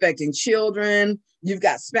 It's affecting children. You've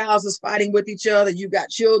got spouses fighting with each other. You've got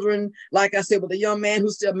children, like I said, with a young man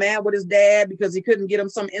who's still mad with his dad because he couldn't get him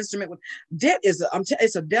some instrument. Debt is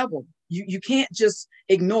it's a devil. You can't just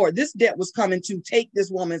ignore it. This debt was coming to take this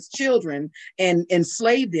woman's children and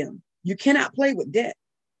enslave them. You cannot play with debt.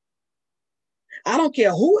 I don't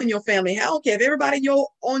care who in your family. I don't care if everybody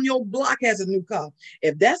on your block has a new car.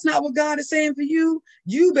 If that's not what God is saying for you,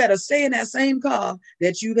 you better stay in that same car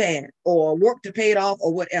that you've had or work to pay it off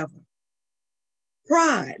or whatever.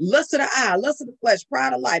 Pride, lust of the eye, lust of the flesh,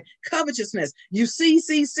 pride of life, covetousness. You see.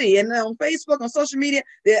 And on Facebook, on social media,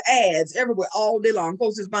 there are ads everywhere all day long.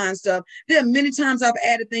 Folks is buying stuff. There are many times I've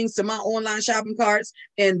added things to my online shopping carts.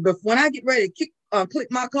 And when I get ready to click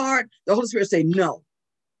my card, the Holy Spirit say no.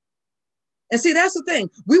 And see, that's the thing.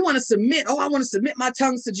 We want to submit. Oh, I want to submit my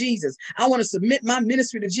tongues to Jesus. I want to submit my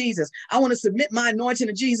ministry to Jesus. I want to submit my anointing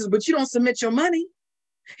to Jesus, but you don't submit your money.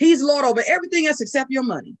 He's Lord over everything else except your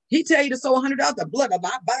money. He tell you to sow $100, the blood of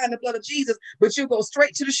buying the blood of Jesus, but you go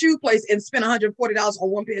straight to the shoe place and spend $140 on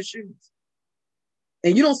one pair of shoes.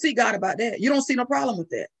 And you don't see God about that. You don't see no problem with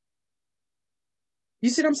that. You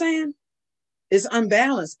see what I'm saying? It's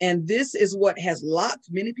unbalanced. And this is what has locked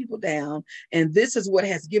many people down. And this is what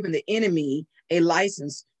has given the enemy a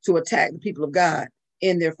license to attack the people of God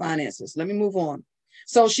in their finances. Let me move on.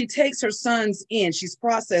 So she takes her sons in. She's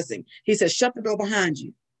processing. He says, shut the door behind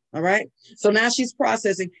you. All right. So now she's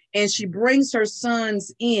processing and she brings her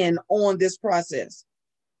sons in on this process.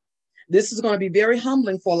 This is going to be very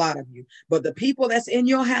humbling for a lot of you. But the people that's in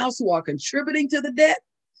your house who are contributing to the debt,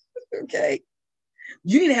 okay,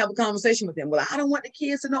 you need to have a conversation with them. Well, I don't want the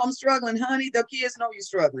kids to know I'm struggling, honey. The kids know you're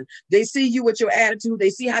struggling. They see you with your attitude. They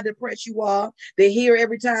see how depressed you are. They hear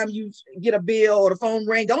every time you get a bill or the phone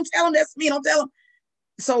ring. Don't tell them that's me. Don't tell them.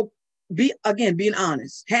 So being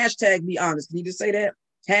honest. Hashtag be honest. Can you just say that?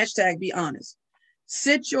 Hashtag be honest.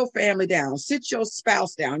 Sit your family down. Sit your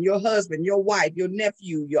spouse down, your husband, your wife, your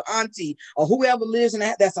nephew, your auntie, or whoever lives in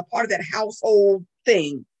that's a part of that household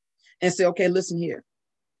thing, and say, okay, listen here.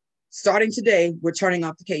 Starting today, we're turning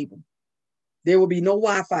off the cable. There will be no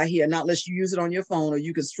Wi-Fi here, not unless you use it on your phone or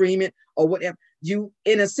you can stream it or whatever. You,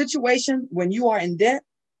 in a situation when you are in debt,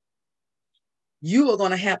 you are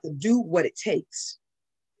going to have to do what it takes.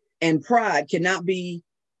 And pride cannot be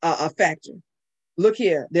a factor. Look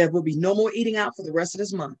here, there will be no more eating out for the rest of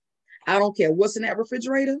this month. I don't care what's in that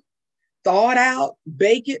refrigerator. Thaw it out,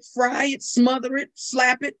 bake it, fry it, smother it,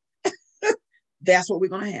 slap it. That's what we're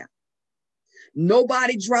going to have.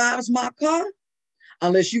 Nobody drives my car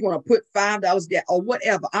unless you're going to put $5 gas or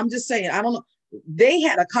whatever. I'm just saying, I don't know. They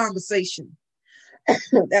had a conversation,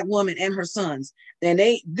 that woman and her sons. And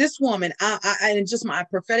this woman, I in just my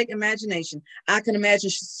prophetic imagination, I can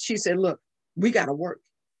imagine she said, look, we got to work.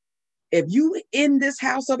 If you in this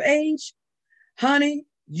house of age, honey,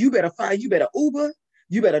 you better Uber,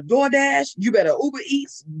 you better DoorDash, you better Uber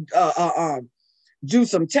Eats, do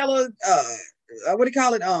some what do you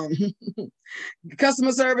call it?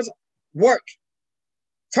 Customer service, work.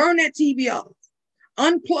 Turn that TV off,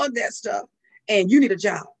 unplug that stuff, and you need a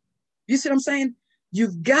job. You see what I'm saying?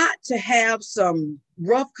 You've got to have some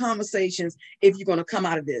rough conversations if you're going to come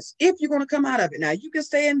out of this. If you're going to come out of it. Now, you can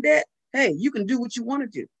stay in debt. Hey, you can do what you want to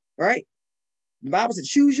do, right? The Bible said,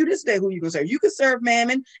 choose you this day who you can serve. You can serve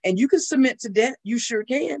mammon and you can submit to debt. You sure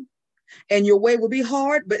can. And your way will be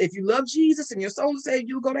hard. But if you love Jesus and your soul is saved,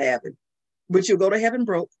 you'll go to heaven. But you'll go to heaven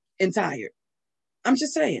broke and tired. I'm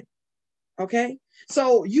just saying. Okay?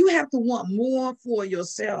 So you have to want more for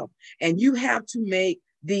yourself. And you have to make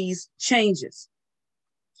these changes.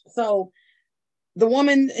 So the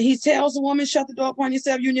woman, he tells the woman, shut the door upon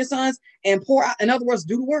yourself, you and your sons, and pour out. In other words,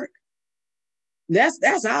 do the work.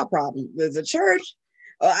 That's our problem. As a church,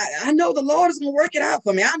 I know the Lord is going to work it out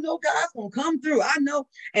for me. I know God's going to come through. I know.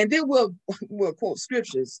 And then we'll quote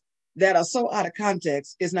scriptures that are so out of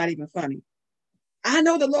context, it's not even funny. I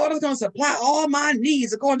know the Lord is going to supply all my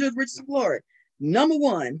needs according to his riches and glory. Number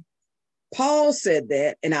one, Paul said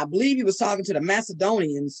that, and I believe he was talking to the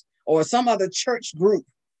Macedonians or some other church group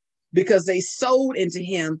because they sold into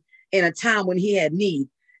him in a time when he had need.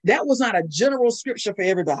 That was not a general scripture for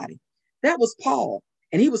everybody. That was Paul,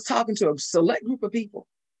 and he was talking to a select group of people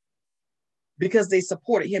because they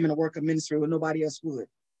supported him in the work of ministry when nobody else would.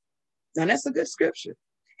 Now, that's a good scripture.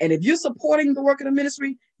 And if you're supporting the work of the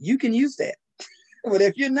ministry, you can use that. But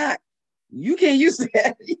if you're not, you can't use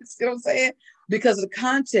that. You see what I'm saying? Because of the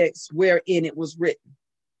context wherein it was written.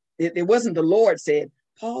 It wasn't the Lord said,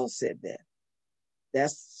 Paul said that.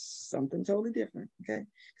 That's something totally different, okay?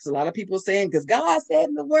 Because a lot of people are saying, because God said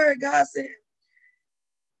in the word, God said.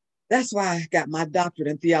 That's why I got my doctorate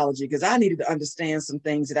in theology, because I needed to understand some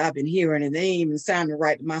things that I've been hearing, and they ain't even sounding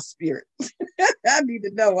right to my spirit. I need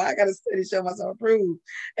to know. I got to study, show myself approved.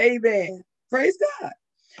 Amen. Praise God.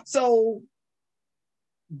 So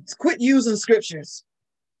quit using scriptures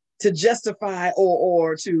to justify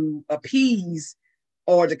or to appease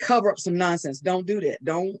or to cover up some nonsense. Don't do that.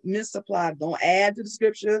 Don't misapply. Don't add to the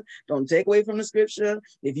scripture. Don't take away from the scripture.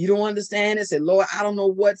 If you don't understand it, say, Lord, I don't know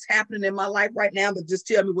what's happening in my life right now, but just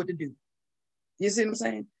tell me what to do. You see what I'm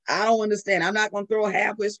saying? I don't understand. I'm not going to throw a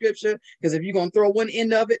halfway scripture, because if you're going to throw one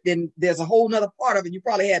end of it, then there's a whole nother part of it you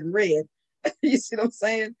probably hadn't read. You see what I'm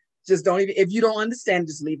saying? Just don't even, if you don't understand,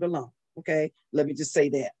 just leave it alone. Okay. Let me just say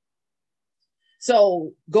that.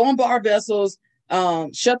 So go and borrow vessels,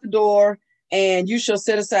 shut the door, and you shall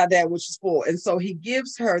set aside that which is full. And so he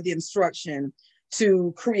gives her the instruction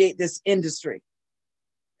to create this industry.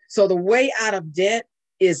 So the way out of debt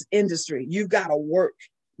is industry. You've got to work.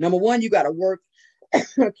 Number one, you got to work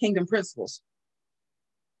kingdom principles.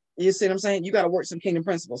 You see what I'm saying? You got to work some kingdom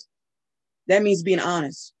principles. That means being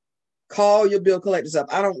honest. Call your bill collectors up.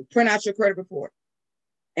 I don't print out your credit report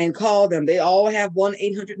and call them. They all have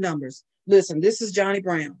 1-800 numbers. Listen, this is Johnny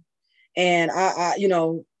Brown. And I'm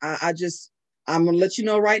going to let you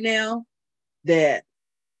know right now that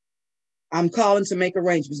I'm calling to make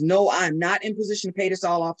arrangements. No, I'm not in position to pay this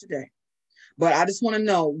all off today. But I just want to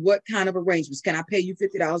know what kind of arrangements. Can I pay you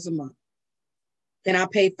 $50 a month? Can I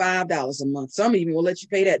pay $5 a month? Some even will let you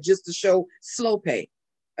pay that just to show slow pay.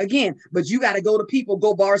 Again, but you got to go to people,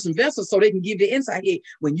 go borrow some vessels so they can give the insight here.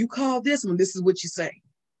 When you call this one, this is what you say.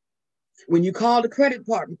 When you call the credit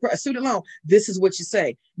partner, student loan, this is what you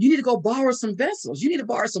say. You need to go borrow some vessels. You need to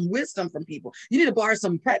borrow some wisdom from people. You need to borrow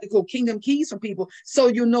some practical kingdom keys from people so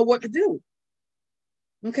you'll know what to do.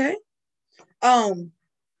 Okay.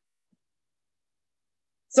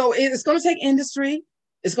 So it's going to take industry.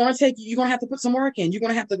 It's going to take, you're going to have to put some work in. You're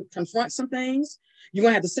going to have to confront some things. You're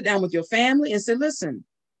going to have to sit down with your family and say, listen,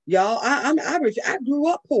 y'all, I grew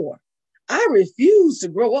up poor. I refuse to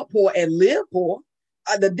grow up poor and live poor.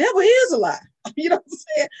 The devil is a lie. You know what I'm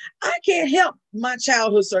saying? I can't help my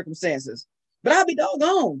childhood circumstances, but I'll be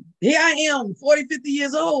doggone. Here I am, 40, 50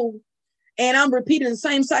 years old, and I'm repeating the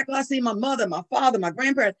same cycle I see my mother, my father, my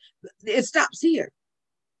grandparents. It stops here.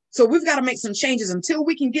 So we've got to make some changes until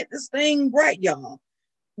we can get this thing right, y'all.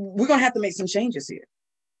 We're going to have to make some changes here.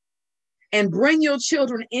 And bring your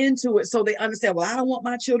children into it so they understand, well, I don't want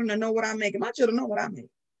my children to know what I make. And my children know what I make.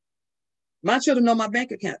 My children know my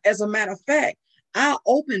bank account. As a matter of fact, I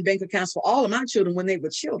opened bank accounts for all of my children when they were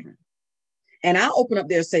children. And I open up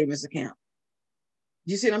their savings account.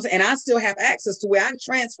 You see what I'm saying? And I still have access to where I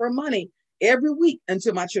transfer money every week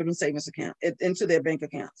into my children's savings account, into their bank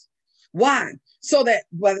accounts. Why? So that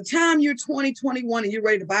by the time you're 20, 21, and you're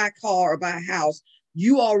ready to buy a car or buy a house,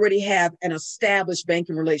 you already have an established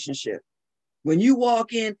banking relationship. When you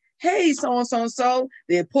walk in, hey, so-and-so and so,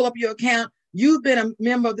 they pull up your account. You've been a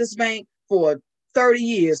member of this bank for 30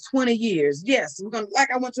 years, 20 years. Yes, we're going to,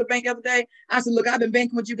 like I went to a bank the other day. I said, look, I've been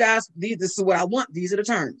banking with you guys. This is what I want. These are the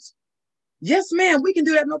terms. Yes, ma'am, we can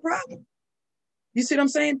do that. No problem. You see what I'm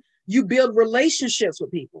saying? You build relationships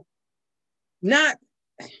with people. Not,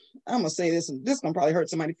 I'm going to say this, and this is going to probably hurt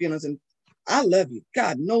somebody's feelings. And I love you.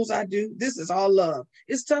 God knows I do. This is all love.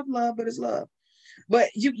 It's tough love, but it's love. But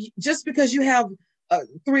you just because you have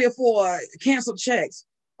 3 or 4 canceled checks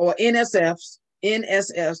or NSFs,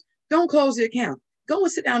 don't close the account. Go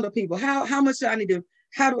and sit down with people. How much do I need to,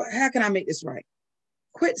 how can I make this right?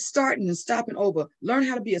 Quit starting and stopping over. Learn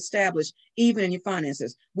how to be established even in your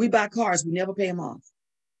finances. We buy cars, we never pay them off.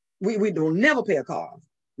 We don't never pay a car off.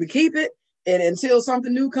 We keep it and until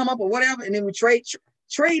something new come up or whatever, and then we trade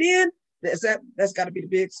in. That's got to be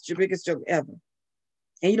the biggest joke ever.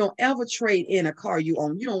 And you don't ever trade in a car you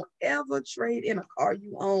own. You don't ever trade in a car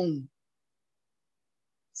you own.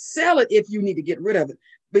 Sell it if you need to get rid of it,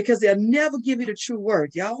 because they'll never give you the true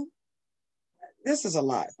word, y'all. This is a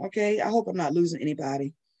lot, okay? I hope I'm not losing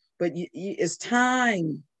anybody, but it's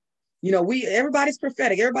time. You know, everybody's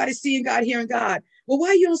prophetic. Everybody's seeing God, hearing God. Well,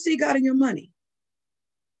 why you don't see God in your money?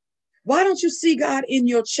 Why don't you see God in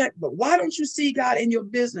your checkbook? Why don't you see God in your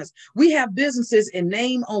business? We have businesses in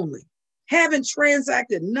name only. Haven't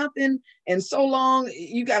transacted nothing in so long,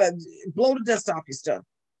 you got to blow the dust off your stuff.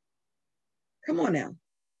 Come on now.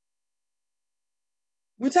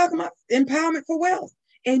 We're talking about empowerment for wealth.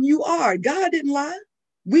 And you are. God didn't lie.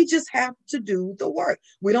 We just have to do the work.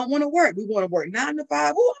 We don't want to work. We want to work 9 to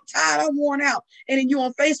 5. Oh, I'm tired. I'm worn out. And then you're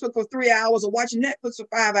on Facebook for 3 hours or watching Netflix for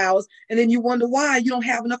 5 hours. And then you wonder why you don't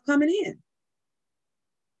have enough coming in.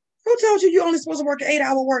 Who told you you're only supposed to work an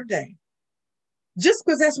 8-hour workday? Just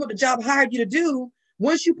because that's what the job hired you to do,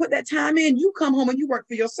 once you put that time in, you come home and you work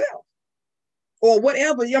for yourself. Or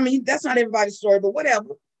whatever. I mean, that's not everybody's story, but whatever.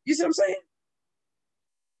 You see what I'm saying?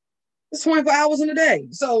 It's 24 hours in a day.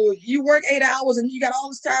 So you work 8 hours and you got all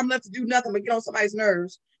this time left to do nothing but get on somebody's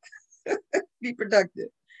nerves. Be productive.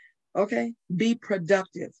 Okay? Be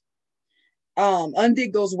productive.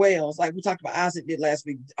 Undig those wells, like we talked about Isaac did last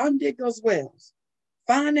week. Undig those wells.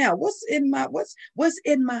 Find out what's in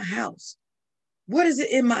my house. What is it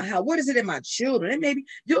in my house? What is it in my children? It may be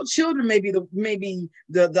your children may be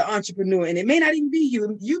the entrepreneur, and it may not even be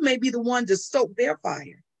you. You may be the one to stoke their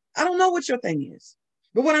fire. I don't know what your thing is.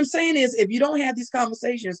 But what I'm saying is, if you don't have these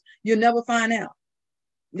conversations, you'll never find out.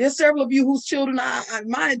 There's several of you whose children,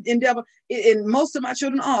 my endeavor, and most of my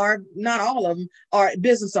children are, not all of them, are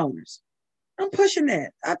business owners. I'm pushing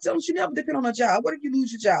that. I tell them you never depend on a job. What if you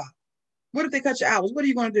lose your job? What if they cut your hours? What are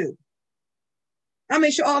you going to do? I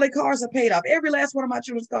make sure all their cars are paid off. Every last one of my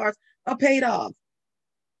children's cars are paid off.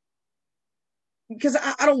 Because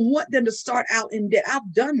I don't want them to start out in debt.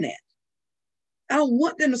 I've done that. I don't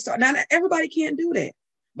want them to start. Now, everybody can't do that.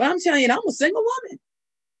 But I'm telling you, I'm a single woman.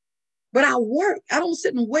 But I work. I don't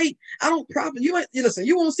sit and wait. I don't profit. Listen,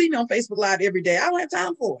 you won't see me on Facebook Live every day. I don't have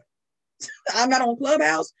time for it. I'm not on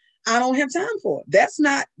Clubhouse. I don't have time for it.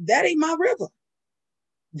 That ain't my river.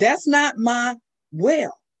 That's not my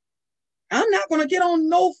well. I'm not going to get on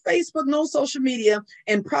no Facebook, no social media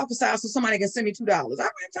and prophesy so somebody can send me $2. I don't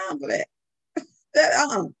have time for that.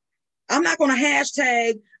 I'm not going to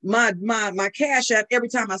hashtag my Cash App every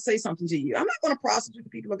time I say something to you. I'm not going to prostitute the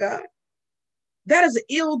people of God. That is an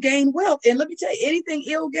ill-gained wealth. And let me tell you, anything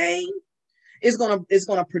ill-gained is going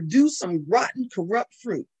to produce some rotten, corrupt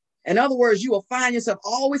fruit. In other words, you will find yourself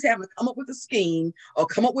always having to come up with a scheme or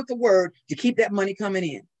come up with the word to keep that money coming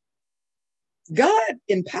in. God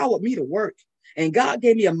empowered me to work, and God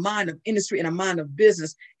gave me a mind of industry and a mind of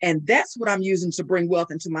business. And that's what I'm using to bring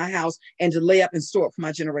wealth into my house and to lay up and store up for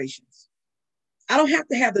my generations. I don't have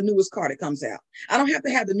to have the newest car that comes out. I don't have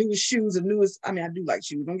to have the newest shoes, I do like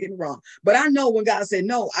shoes, don't get me wrong. But I know when God said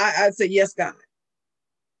no, I say, yes, God.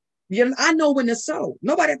 I know when to sow.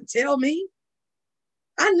 Nobody have to tell me.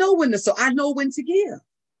 I know when to sow. I know when to give.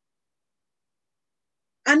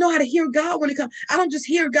 I know how to hear God when it comes. I don't just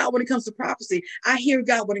hear God when it comes to prophecy. I hear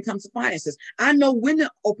God when it comes to finances. I know when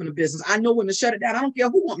to open a business. I know when to shut it down. I don't care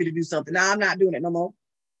who want me to do something. Now I'm not doing it no more.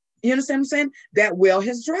 You understand what I'm saying? That well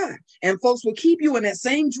has dried. And folks will keep you in that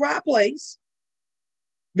same dry place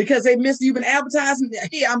because they missed. You've been advertising.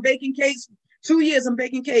 Here, I'm baking cakes. 2 years I'm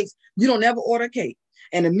baking cakes. You don't ever order a cake.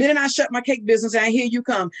 And the minute I shut my cake business and I hear you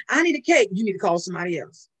come, I need a cake. You need to call somebody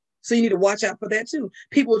else. So you need to watch out for that too.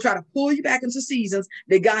 People will try to pull you back into seasons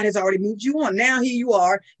that God has already moved you on. Now here you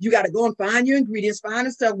are. You got to go and find your ingredients, find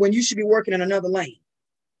the stuff when you should be working in another lane.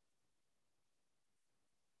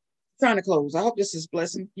 Trying to close. I hope this is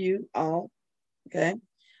blessing you all. Okay.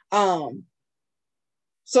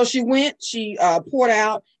 So she went, she poured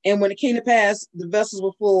out, and when it came to pass, the vessels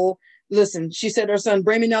were full. Listen, she said to her son,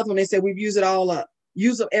 bring me another one. They said, we've used it all up.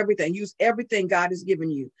 Use up everything. Use everything God has given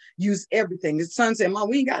you. Use everything. His son said, Mom,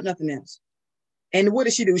 we ain't got nothing else. And what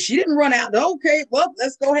did she do? She didn't run out. Okay, well,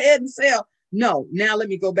 let's go ahead and sell. No, now let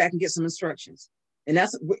me go back and get some instructions. And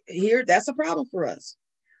that's a problem for us.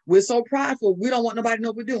 We're so prideful. We don't want nobody to know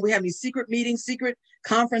what we're doing. We have these secret meetings, secret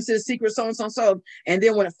conferences, secret so and so and so. And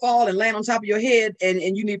then when it fall and land on top of your head and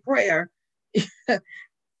you need prayer,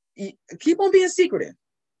 keep on being secretive.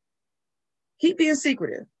 Keep being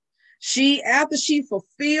secretive. After she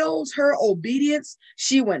fulfilled her obedience,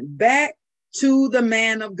 she went back to the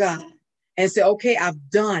man of God and said, okay, I've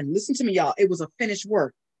done. Listen to me, y'all. It was a finished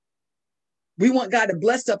work. We want God to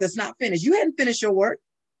bless stuff that's not finished. You hadn't finished your work.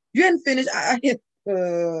 You hadn't finished. I hear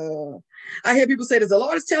people say this. The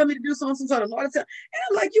Lord is telling me to do something. The Lord is telling, and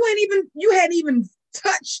I'm like, you hadn't even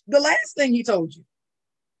touched the last thing he told you.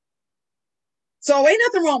 So ain't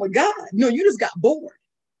nothing wrong with God. No, you just got bored.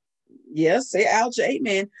 Yes, say ouch,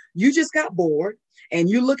 amen. You just got bored and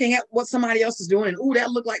you're looking at what somebody else is doing and, oh,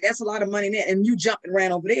 that looked like that's a lot of money in there. And you jumped and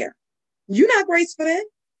ran over there. You're not graced for that.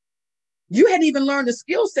 You hadn't even learned the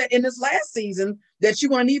skill set in this last season that you're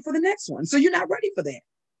going to need for the next one. So you're not ready for that.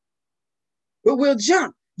 But we'll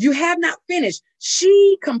jump. You have not finished.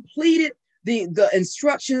 She completed the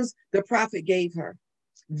instructions the prophet gave her.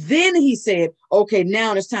 Then he said, okay,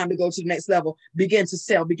 now it's time to go to the next level. Begin to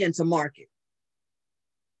sell, begin to market.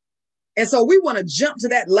 And so we want to jump to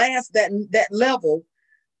that level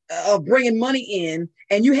of bringing money in,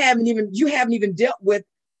 and you haven't even dealt with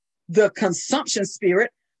the consumption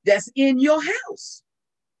spirit that's in your house.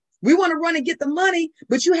 We want to run and get the money,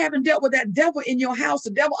 but you haven't dealt with that devil in your house,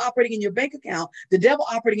 the devil operating in your bank account, the devil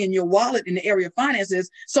operating in your wallet in the area of finances.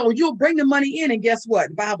 So you'll bring the money in, and guess what?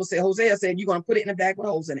 The Bible said, Hosea said, you're going to put it in a bag with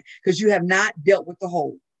holes in it because you have not dealt with the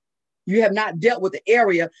hole. You have not dealt with the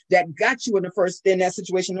area that got you in that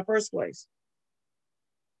situation in the first place.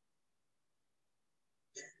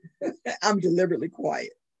 I'm deliberately quiet.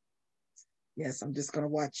 Yes, I'm just going to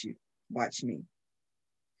watch you. Watch me.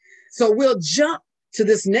 So we'll jump to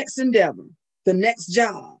this next endeavor, the next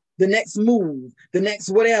job, the next move, the next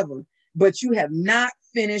whatever, but you have not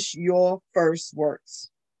finished your first works.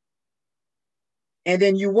 And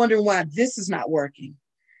then you're wondering why this is not working,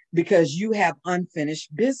 because you have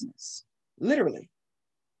unfinished business. Literally,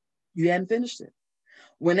 you hadn't finished it.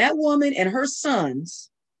 When that woman and her sons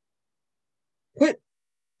put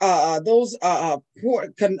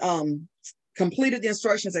completed the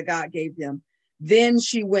instructions that God gave them, then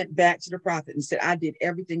she went back to the prophet and said, I did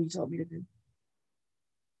everything you told me to do.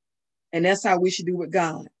 And that's how we should do with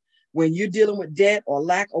God. When you're dealing with debt or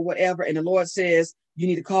lack or whatever, and the Lord says, you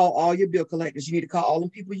need to call all your bill collectors. You need to call all the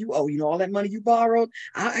people you owe. You know, all that money you borrowed.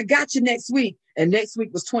 I got you next week. And next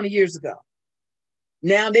week was 20 years ago.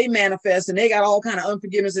 Now they manifest and they got all kind of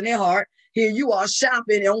unforgiveness in their heart. Here you are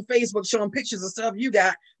shopping on Facebook, showing pictures of stuff you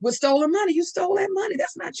got with stolen money. You stole that money.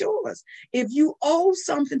 That's not yours. If you owe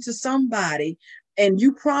something to somebody and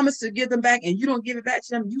you promise to give them back and you don't give it back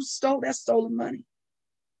to them, you stole that stolen money.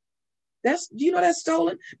 That's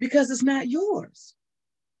stolen because it's not yours.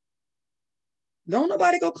 Don't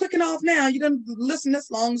nobody go clicking off now. You done listen this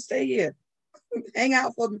long, stay here. Hang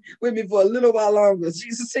out with me for a little while longer.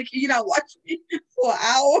 Jesus said, you not watch me for an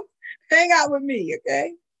hour? Hang out with me,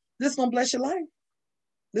 okay? This is going to bless your life.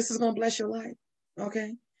 This is going to bless your life,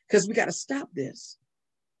 okay? Because we got to stop this.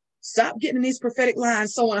 Stop getting these prophetic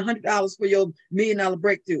lines, sowing $100 for your $1 million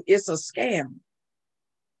breakthrough. It's a scam.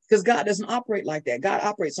 Because God doesn't operate like that. God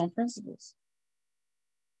operates on principles.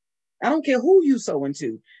 I don't care who you sow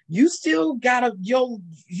into. You still have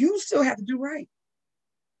to do right.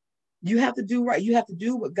 You have to do right. You have to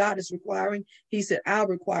do what God is requiring. He said, I'll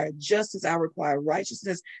require justice. I'll require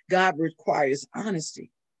righteousness. God requires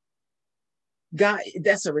honesty. God,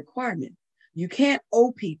 that's a requirement. You can't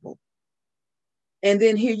owe people. And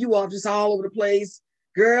then here you are just all over the place.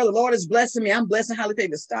 Girl, the Lord is blessing me. I'm blessing highly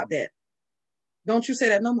favored. Stop that. Don't you say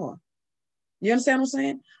that no more. You understand what I'm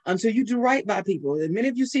saying? Until you do right by people. And many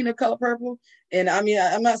of you seen The Color Purple. And I mean,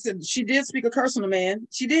 I'm not saying she did speak a curse on a man.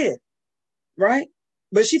 She did. Right?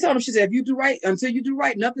 But she told him, she said, if you do right, until you do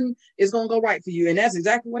right, nothing is going to go right for you. And that's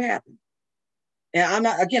exactly what happened. And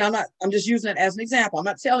I'm just using it as an example. I'm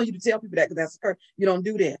not telling you to tell people that because that's her. You don't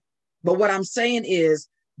do that. But what I'm saying is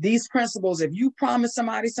these principles, if you promise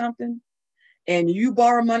somebody something and you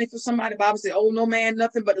borrow money from somebody, the Bible says, oh, no man,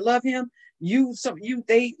 nothing but to love him.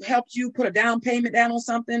 They helped you put a down payment down on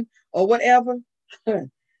something or whatever.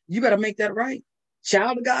 You better make that right.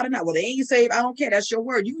 Child of God or not. Well, they ain't saved. I don't care. That's your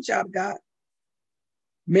word. You a child of God.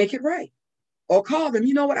 Make it right. Or call them.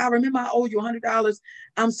 You know what? I remember I owe you $100.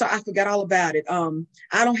 I'm sorry. I forgot all about it.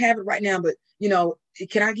 I don't have it right now, but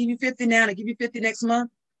can I give you 50 now and give you 50 next month?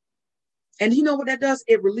 And you know what that does?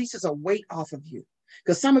 It releases a weight off of you.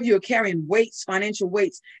 Because some of you are carrying weights, financial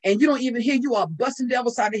weights, and you don't even hear you are busting devil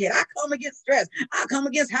side of the head. I come against stress. I come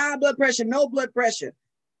against high blood pressure, no blood pressure.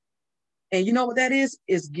 And you know what that is?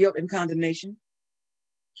 It's guilt and condemnation.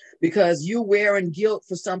 Because you're wearing guilt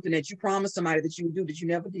for something that you promised somebody that you would do that you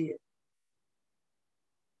never did.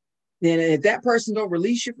 Then if that person don't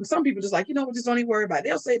release you, some people just like, you know what, just don't even worry about it.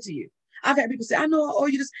 They'll say it to you. I've had people say, I know I owe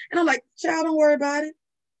you this. And I'm like, child, don't worry about it.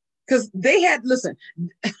 Because they had, listen,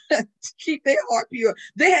 to keep their heart pure,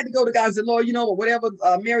 they had to go to God and say, Lord, you know what, whatever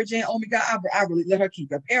Mary Jane owed me, God, I really let her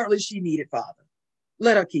keep it. Apparently she needed, Father.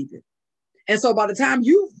 Let her keep it. And so by the time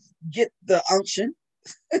you get the unction,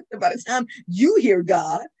 by the time you hear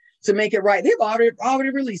God to make it right, they've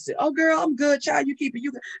already released it. Oh, girl, I'm good, child. You keep it.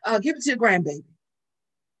 You give it to your grandbaby.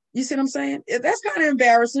 You see what I'm saying? That's kind of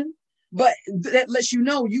embarrassing, but that lets you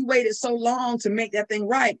know you waited so long to make that thing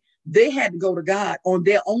right. They had to go to God on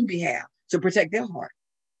their own behalf to protect their heart.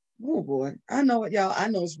 Oh boy, I know it, y'all. I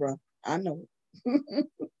know it's rough. I know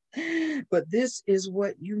it. But this is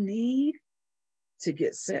what you need to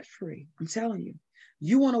get set free. I'm telling you,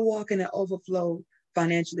 you want to walk in that overflow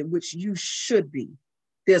financially, which you should be.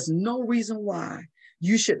 There's no reason why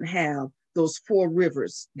you shouldn't have those 4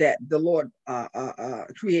 rivers that the Lord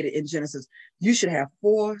created in Genesis. You should have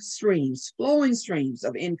 4 streams, flowing streams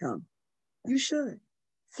of income. You should.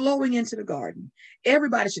 Flowing into the garden.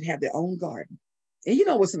 Everybody should have their own garden. And you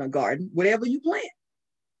know what's in a garden? Whatever you plant.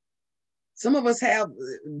 Some of us have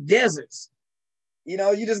deserts. You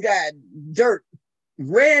just got dirt,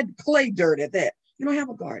 red clay dirt at that. You don't have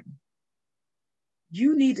a garden.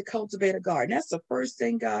 You need to cultivate a garden. That's the first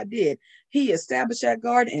thing God did. He established that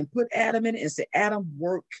garden and put Adam in it and said, Adam,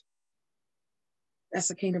 work. That's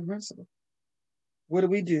a kingdom principle. What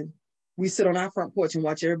do? We sit on our front porch and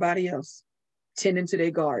watch everybody else tending to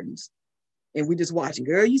their gardens. And we just watching.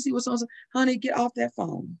 Girl, you see what's on? Honey, get off that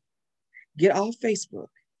phone. Get off Facebook.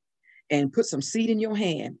 and put some seed in your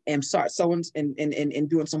hand and start sowing and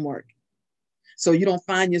doing some work. So you don't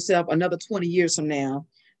find yourself another 20 years from now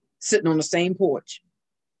sitting on the same porch,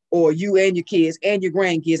 or you and your kids and your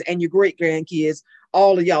grandkids and your great grandkids,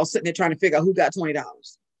 all of y'all sitting there trying to figure out who got $20.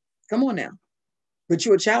 Come on now. But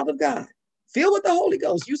you're a child of God, filled with the Holy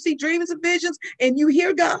Ghost. You see dreams and visions and you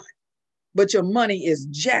hear God, but your money is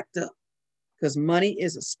jacked up because money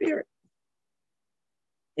is a spirit.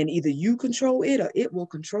 And either you control it or it will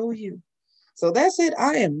control you. So that's it.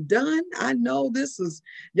 I am done. I know this is,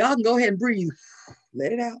 y'all can go ahead and breathe.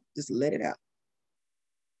 Let it out. Just let it out.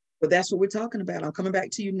 But that's what we're talking about. I'm coming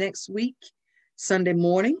back to you next week, Sunday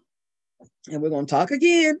morning, and we're going to talk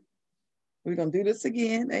again. We're going to do this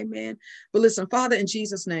again. Amen. But listen, Father, in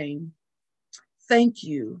Jesus' name, thank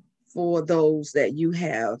you for those that you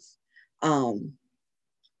have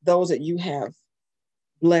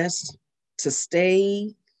blessed to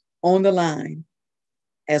stay on the line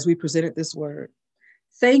as we presented this word.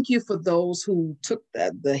 Thank you for those who took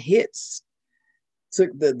the hits,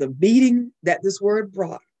 took the beating that this word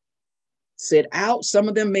brought. Sit out. Some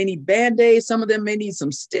of them may need Band-Aids. Some of them may need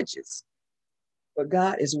some stitches. But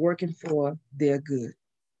God is working for their good.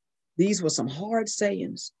 These were some hard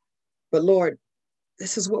sayings. But Lord,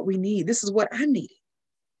 this is what we need. This is what I needed.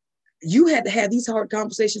 You had to have these hard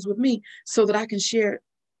conversations with me so that I can share it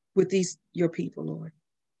with your people, Lord.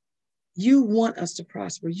 You want us to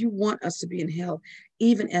prosper. You want us to be in health,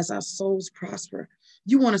 even as our souls prosper.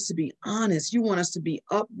 You want us to be honest. You want us to be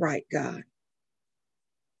upright, God.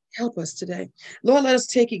 Help us today. Lord, let us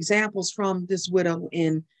take examples from this widow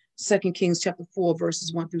in 2 Kings chapter 4,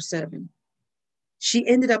 verses 1-7. She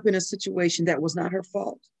ended up in a situation that was not her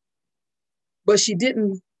fault, but she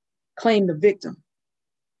didn't claim the victim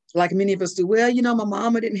like many of us do. Well, you know, my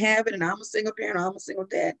mama didn't have it and I'm a single parent, I'm a single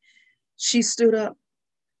dad. She stood up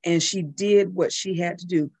and she did what she had to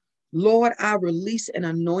do. Lord, I release an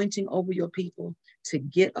anointing over your people to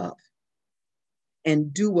get up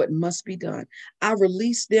and do what must be done. I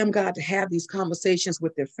release them, God, to have these conversations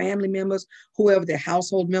with their family members, whoever their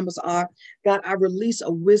household members are. God, I release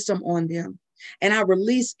a wisdom on them. And I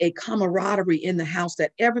release a camaraderie in the house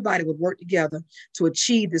that everybody would work together to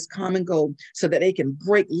achieve this common goal so that they can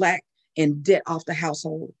break lack and debt off the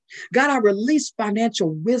household. God, I release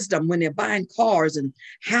financial wisdom when they're buying cars and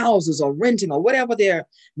houses or renting or whatever their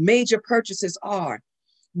major purchases are.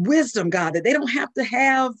 Wisdom, God, that they don't have to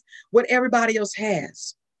have what everybody else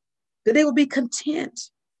has, that they will be content.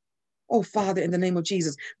 Oh, Father, in the name of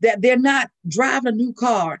Jesus, that they're not driving a new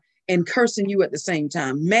car and cursing you at the same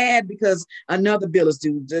time, mad because another bill is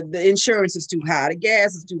due, the insurance is too high, the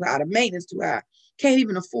gas is too high, the maintenance is too high, can't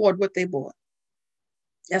even afford what they bought.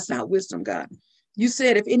 That's not wisdom, God. You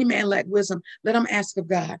said, if any man lack wisdom, let him ask of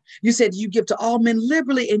God. You said you give to all men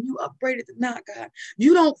liberally and you upbraided it not, God.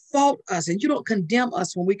 You don't fault us and you don't condemn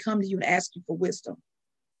us when we come to you and ask you for wisdom.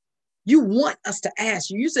 You want us to ask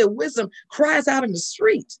you. You said wisdom cries out in the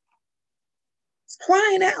street. It's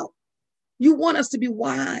crying out. You want us to be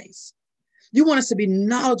wise. You want us to be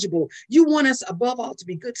knowledgeable. You want us, above all, to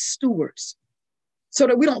be good stewards so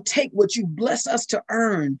that we don't take what you bless us to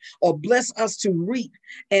earn or bless us to reap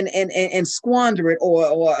and squander it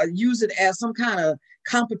or use it as some kind of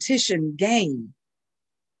competition game.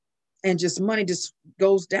 And just money just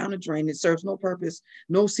goes down the drain. It serves no purpose,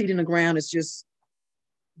 no seed in the ground. It's just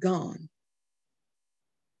gone.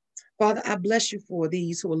 Father, I bless you for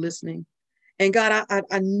these who are listening. And God,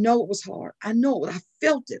 I know it was hard. I know it. I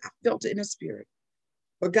felt it. I felt it in the spirit.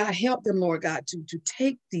 But God, help them, Lord God, to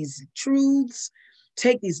take these truths,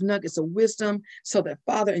 take these nuggets of wisdom so that,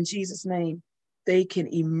 Father, in Jesus' name, they can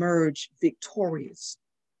emerge victorious,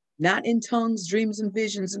 not in tongues, dreams, and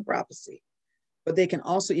visions and prophecy, but they can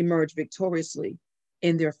also emerge victoriously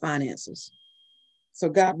in their finances. So,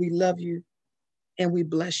 God, we love you and we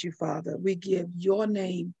bless you, Father. We give your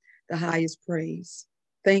name the highest praise.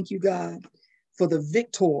 Thank you, God, for the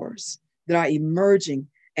victors that are emerging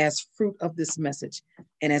as fruit of this message.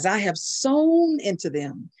 And as I have sown into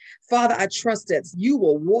them, Father, I trust that you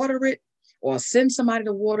will water it or send somebody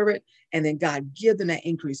to water it, and then God, give them that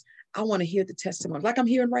increase. I want to hear the testimony like I'm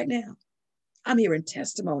hearing right now. I'm hearing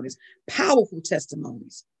testimonies, powerful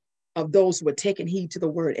testimonies of those who are taking heed to the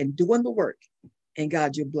word and doing the work. And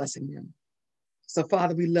God, you're blessing them. So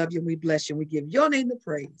Father, we love you and we bless you and we give your name the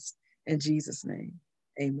praise. In Jesus' name,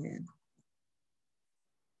 amen.